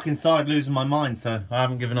 I'm stuck inside losing my mind, so I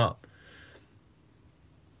haven't given up.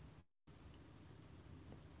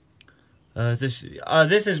 This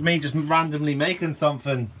is me just randomly making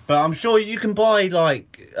something, but I'm sure you can buy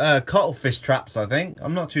like cuttlefish traps, I think.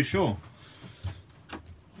 I'm not too sure.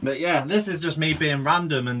 But yeah, this is just me being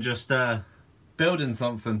random and just building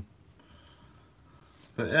something.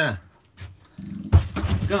 But yeah,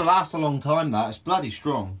 it's gonna last a long time. That it's bloody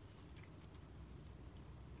strong.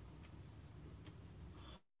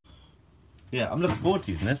 Yeah, I'm looking forward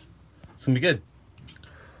to using this. It's gonna be good.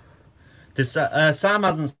 This Sam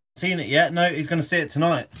hasn't seen it yet. No, he's gonna see it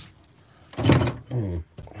tonight. Would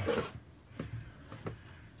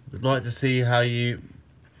like to see how you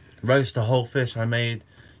roast a whole fish. I made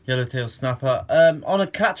yellowtail snapper on a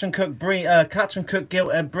catch and cook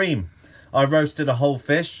gilt head bream. I roasted a whole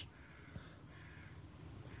fish.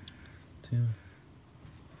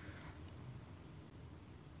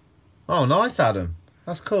 Oh, nice, Adam.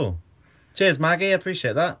 That's cool. Cheers, Maggie. I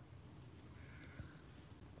appreciate that.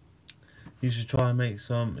 You should try and make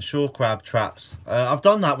some shore crab traps. I've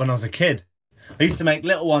done that when I was a kid. I used to make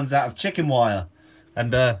little ones out of chicken wire,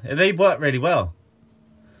 and they work really well.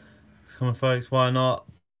 Come on, folks. Why not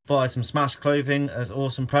buy some Smash clothing as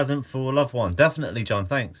awesome present for a loved one? Definitely, John.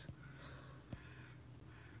 Thanks.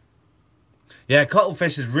 Yeah,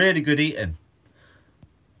 cuttlefish is really good eating.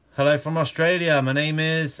 Hello from Australia. My name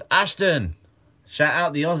is Ashton. Shout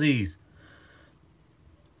out the Aussies.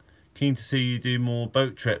 Keen to see you do more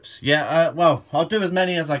boat trips. Yeah, well, I'll do as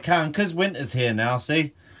many as I can because winter's here now,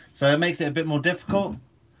 see? So it makes it a bit more difficult.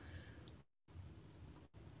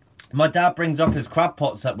 My dad brings up his crab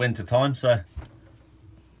pots at winter time, so.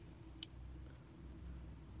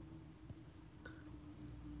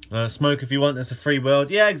 Smoke if you want, it's a free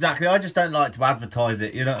world. Yeah, exactly. I just don't like to advertise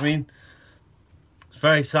it, you know what I mean? It's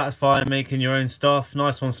very satisfying making your own stuff.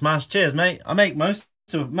 Nice one, Smash. Cheers, mate. I make most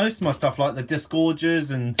of my stuff, like the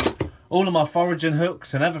disgorgers and all of my foraging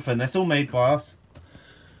hooks and everything. That's all made by us.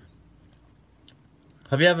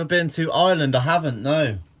 Have you ever been to Ireland? I haven't,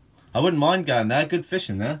 no. I wouldn't mind going there. Good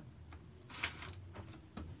fishing there.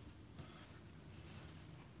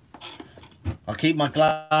 I'll keep my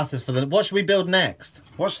glasses for the... What should we build next?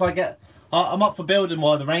 What should I get? I'm up for building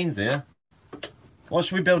while the rain's here. What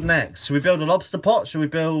should we build next? Should we build a lobster pot? Should we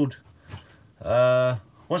build... what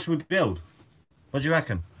should we build? What do you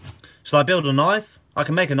reckon? Shall I build a knife? I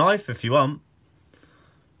can make a knife if you want.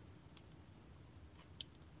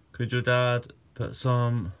 Could your dad put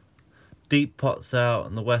some deep pots out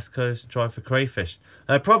on the west coast and try for crayfish?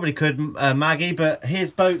 Probably could, Maggie, but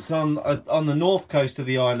his boat's on the north coast of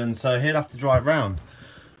the island, so he'll have to drive round.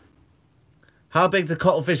 How big do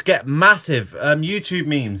cuttlefish get? Massive. YouTube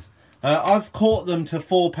memes. I've caught them to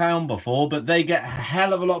 £4 before, but they get a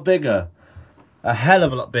hell of a lot bigger. A hell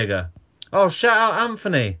of a lot bigger. Oh, shout out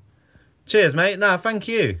Anthony. Cheers, mate. No, thank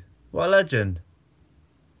you. What a legend.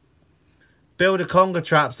 Build a conger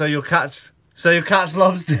trap so you'll catch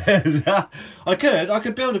lobsters. I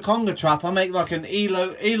could build a conger trap. I make like an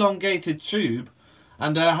elongated tube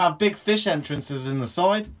and have big fish entrances in the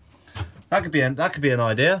side. That could be an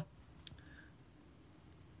idea.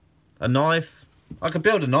 A knife. I could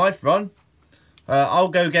build a knife, Ron. I'll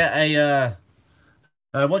go get a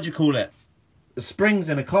what do you call it? Springs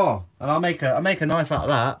in a car, and I'll make a knife out of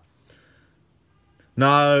that.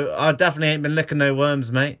 No, I definitely ain't been licking no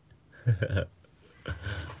worms, mate.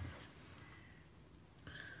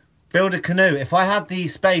 Build a canoe. If I had the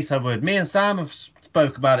space, I would. Me and Sam have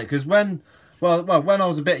spoke about it, because when I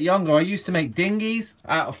was a bit younger, I used to make dinghies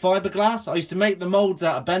out of fiberglass. I used to make the molds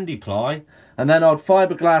out of bendy ply, and then I'd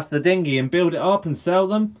fiberglass the dinghy and build it up and sell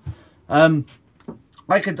them.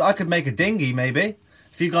 I could make a dinghy maybe.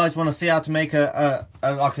 If you guys want to see how to make like a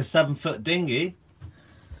 7-foot dinghy.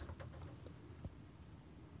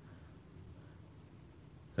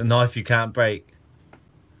 A knife you can't break.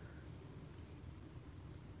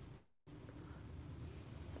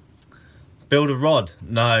 Build a rod.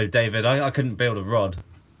 No, David, I couldn't build a rod.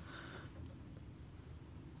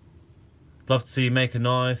 Love to see you make a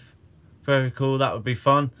knife. Very cool, that would be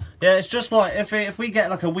fun. Yeah, it's just like, if we get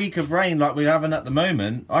like a week of rain like we're having at the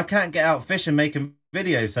moment, I can't get out fishing making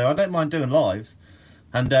videos, so I don't mind doing lives.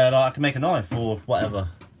 And like, I can make a knife or whatever.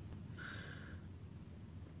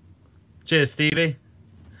 Cheers, Stevie.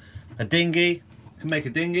 A dinghy. Can make a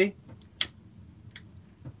dinghy.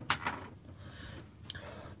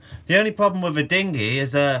 The only problem with a dinghy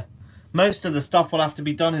is most of the stuff will have to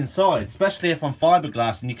be done inside, especially if on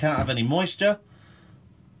fiberglass and you can't have any moisture.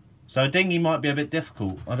 So a dinghy might be a bit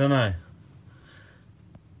difficult. I don't know.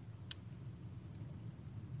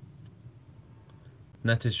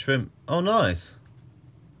 Netted shrimp. Oh, nice.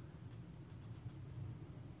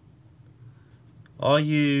 Are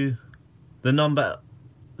you the number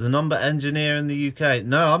engineer in the UK?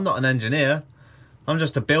 No, I'm not an engineer. I'm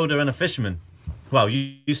just a builder and a fisherman. Well,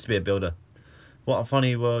 you used to be a builder. What a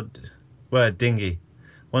funny word, dinghy.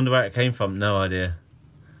 Wonder where it came from. No idea.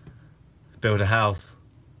 Build a house.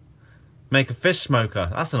 Make a fish smoker.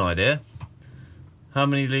 That's an idea. How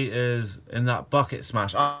many litres in that bucket,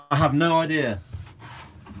 Smash? I have no idea.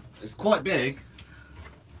 It's quite big.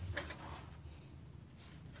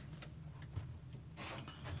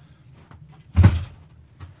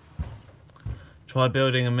 Try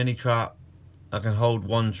building a mini trap. I can hold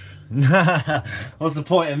one. What's the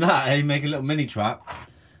point in that? Eh? Make a little mini trap.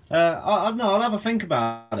 I don't know. I'll have a think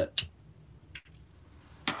about it.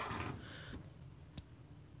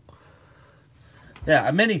 Yeah,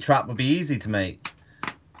 a mini trap would be easy to make.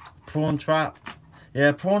 Prawn trap.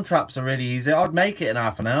 Yeah, prawn traps are really easy. I'd make it in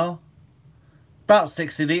half an hour. About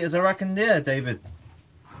 60 litres, I reckon. Yeah, David.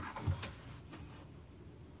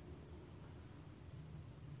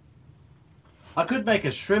 I could make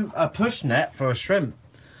a push net for a shrimp.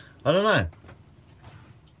 I don't know.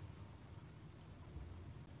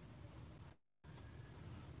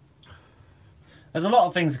 There's a lot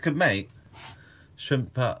of things I could make.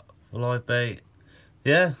 Shrimp pat, live bait.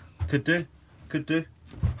 Yeah, could do. Could do.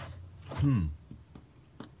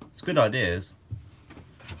 It's good ideas.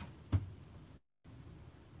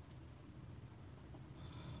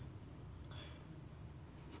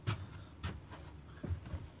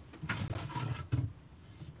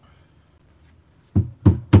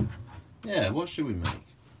 Yeah, what should we make?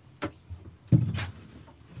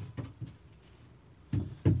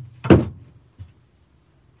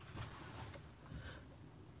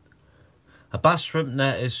 bass shrimp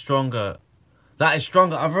net is stronger. That is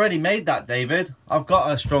stronger. I've already made that, David. I've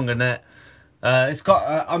got a stronger net. It's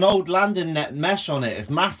got an old landing net mesh on it. It's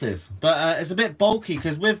massive, but it's a bit bulky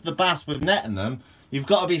because with the bass with netting them, you've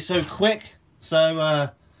got to be so quick. So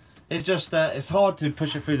it's just it's hard to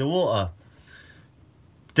push it through the water.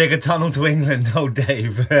 Dig a tunnel to England, oh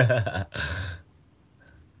Dave. A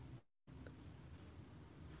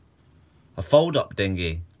fold-up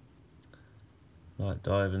dinghy. Like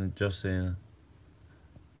diving, just seeing.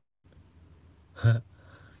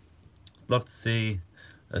 Love to see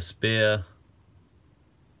a spear.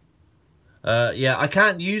 Yeah, I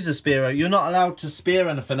can't use a spear. You're not allowed to spear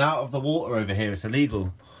anything out of the water over here. It's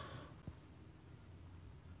illegal.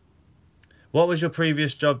 What was your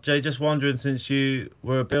previous job, Jay? Just wondering, since you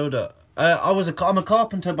were a builder. I'm a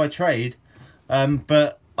carpenter by trade,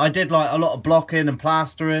 but I did like a lot of blocking and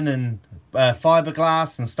plastering and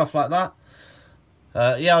fiberglass and stuff like that.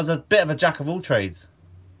 Yeah, I was a bit of a jack of all trades.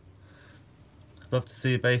 Love to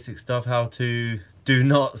see basic stuff, how to do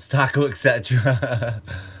knots, tackle, etc.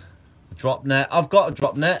 Drop net. I've got a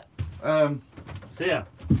drop net. So yeah,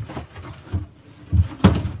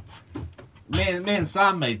 me and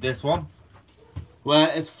Sam made this one, where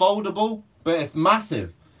it's foldable, but it's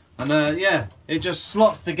massive, and yeah, it just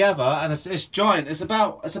slots together, and it's giant. It's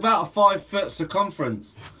about a 5-foot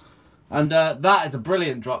circumference, and that is a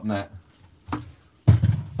brilliant drop net.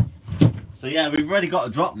 So yeah, we've already got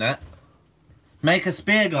a drop net. Make a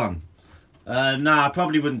spear gun. Nah, I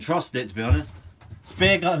probably wouldn't trust it, to be honest.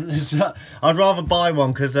 Spear gun, I'd rather buy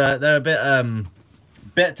one because they're a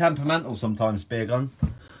bit temperamental sometimes, spear guns.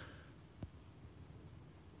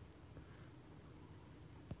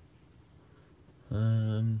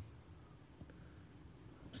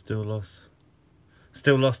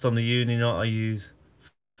 Still lost on the uni knot. I use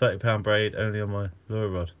 £30 braid only on my lure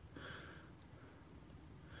rod.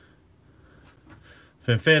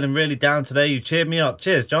 Been feeling really down today. You cheered me up.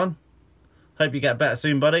 Cheers, John. Hope you get better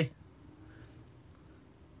soon, buddy.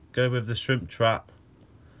 Go with the shrimp trap.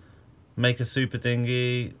 Make a super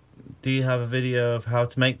dinghy. Do you have a video of how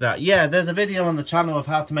to make that? Yeah, there's a video on the channel of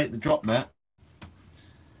how to make the drop net.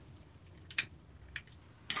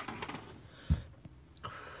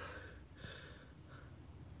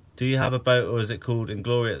 Do you have a boat, or is it called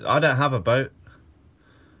Inglorious? I don't have a boat.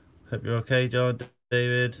 Hope you're okay, John.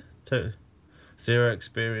 David. Zero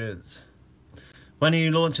experience. When are you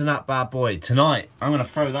launching that bad boy? Tonight. I'm going to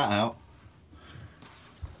throw that out.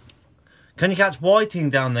 Can you catch whiting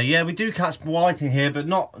down there? Yeah, we do catch whiting here, but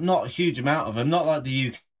not a huge amount of them. Not like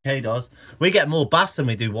the UK does. We get more bass than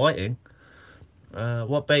we do whiting.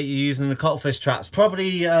 What bait are you using in the cuttlefish traps?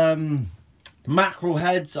 Probably mackerel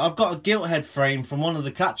heads. I've got a gilt head frame from one of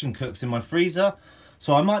the catch and cooks in my freezer,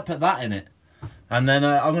 so I might put that in it. And then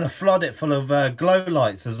I'm going to flood it full of glow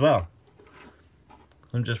lights as well.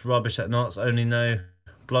 I'm just rubbish at knots, only know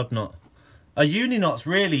blood knot. A uni knot's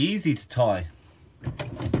really easy to tie.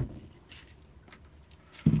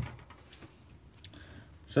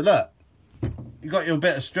 So look, you got your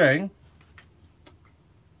bit of string.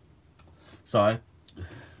 Sorry.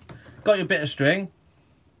 Got your bit of string.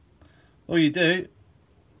 All you do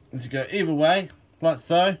is you go either way, like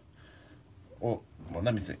so. Or, well,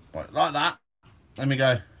 let me see, right, like that. Let me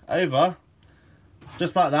go over.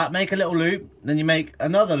 Just like that, make a little loop, then you make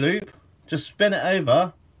another loop, just spin it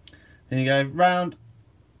over, then you go round,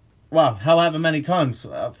 well, however many times.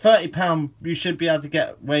 £30 you should be able to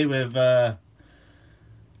get away with at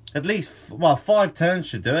least, well, 5 turns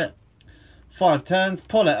should do it. 5 turns,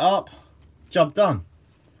 pull it up, job done.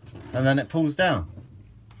 And then it pulls down.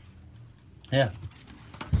 Yeah.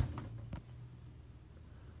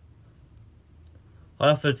 I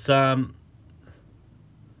offered Sam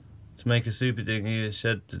to make a super dinghy, a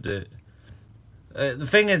shed to do it. The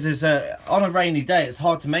thing is on a rainy day it's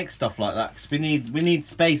hard to make stuff like that because we need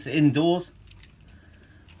space indoors.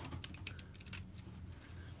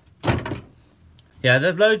 Yeah,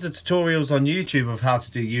 there's loads of tutorials on YouTube of how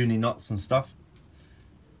to do uni knots and stuff.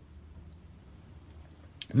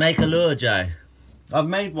 Make a lure, Jay. I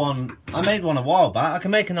made one a while back. I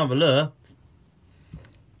can make another lure.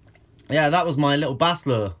 Yeah, that was my little bass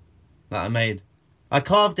lure that I made. I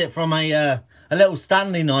carved it from a little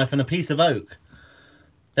Stanley knife and a piece of oak.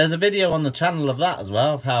 There's a video on the channel of that as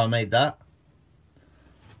well, of how I made that.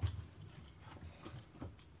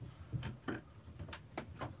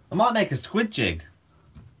 I might make a squid jig.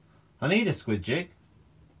 I need a squid jig.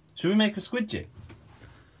 Should we make a squid jig?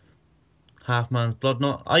 Half man's blood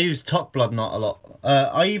knot. I use top blood knot a lot.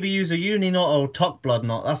 I either use a uni knot or top blood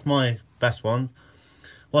knot. That's my best one.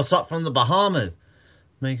 What's up from the Bahamas?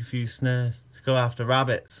 Make a few snares to go after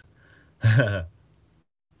rabbits.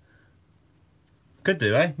 Could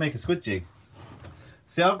do, eh? Make a squid jig.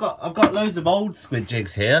 See, I've got loads of old squid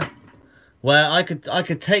jigs here, where I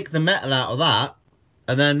could take the metal out of that,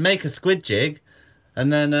 and then make a squid jig,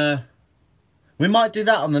 and then we might do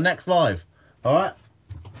that on the next live. All right.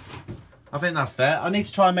 I think that's fair. I need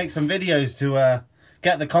to try and make some videos to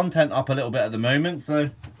get the content up a little bit at the moment. So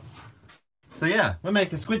yeah, we'll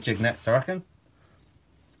make a squid jig next, I reckon.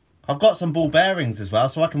 I've got some ball bearings as well,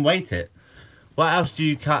 so I can weight it. What else do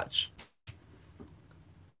you catch?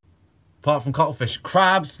 Apart from cuttlefish,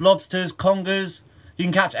 crabs, lobsters, congers. You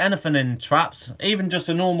can catch anything in traps. Even just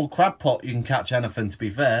a normal crab pot, you can catch anything, to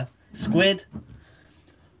be fair. Squid.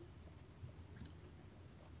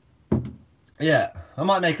 Yeah, I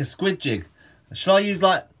might make a squid jig. Shall I use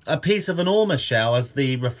like a piece of an ormer shell as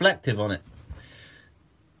the reflective on it?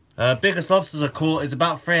 Biggest lobsters I caught is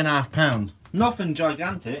about 3.5 pounds. Nothing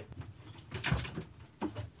gigantic.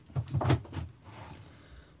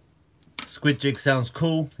 Squid jig sounds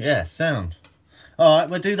cool. Yeah, sound. Alright,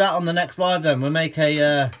 we'll do that on the next live then. We'll make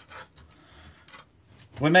a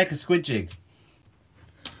squid jig.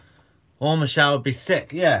 Ormer shell would be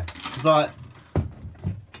sick, yeah. It's like,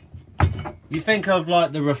 you think of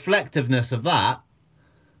like the reflectiveness of that,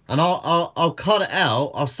 and I'll cut it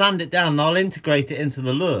out, I'll sand it down, and I'll integrate it into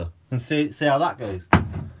the lure and see how that goes.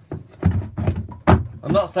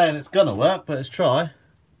 I'm not saying it's gonna work, but let's try.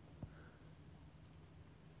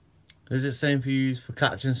 Is it same for you for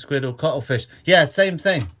catching squid or cuttlefish? Yeah, same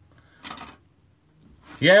thing.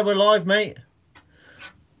 Yeah, we're live, mate.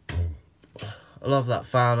 I love that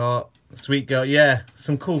fan art. Sweet girl, yeah,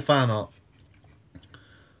 some cool fan art.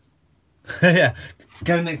 Yeah,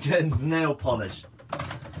 go Nick Jen's nail polish.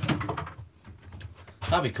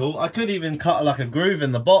 That'd be cool. I could even cut like a groove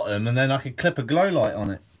in the bottom and then I could clip a glow light on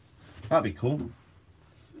it. That'd be cool.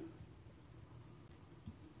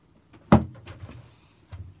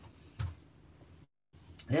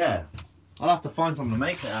 Yeah, I'll have to find something to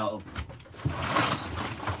make it out of.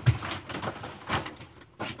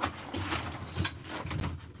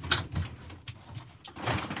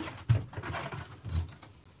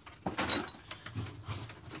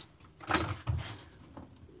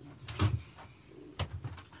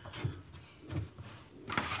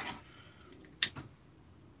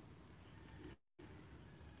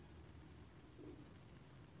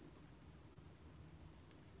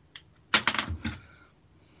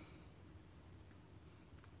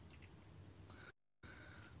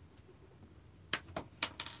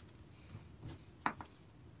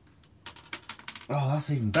 Oh, that's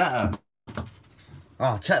even better.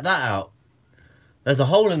 Oh, check that out. There's a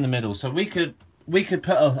hole in the middle, so we could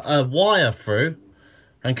put a wire through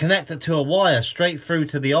and connect it to a wire straight through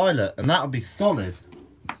to the eyelet, and that would be solid.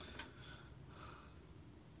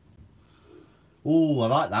 Oh, I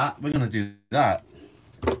like that. We're gonna do that.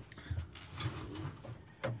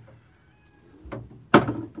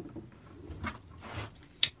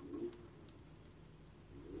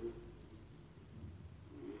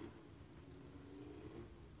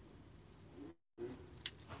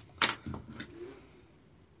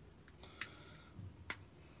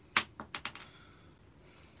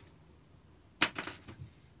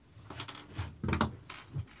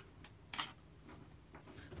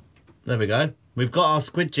 There we go. We've got our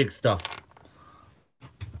squid jig stuff.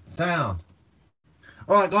 Sound.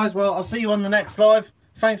 Alright guys, well I'll see you on the next live.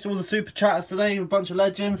 Thanks to all the super chatters today, you're a bunch of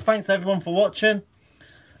legends. Thanks everyone for watching.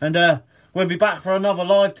 And we'll be back for another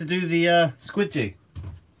live to do the squid jig.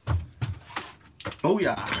 Oh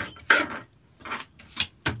yeah.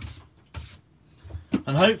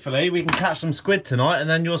 And hopefully we can catch some squid tonight and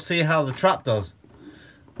then you'll see how the trap does.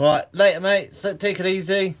 Right, later mate, so take it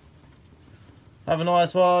easy. Have a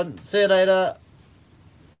nice one. See you later.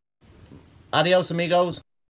 Adios amigos.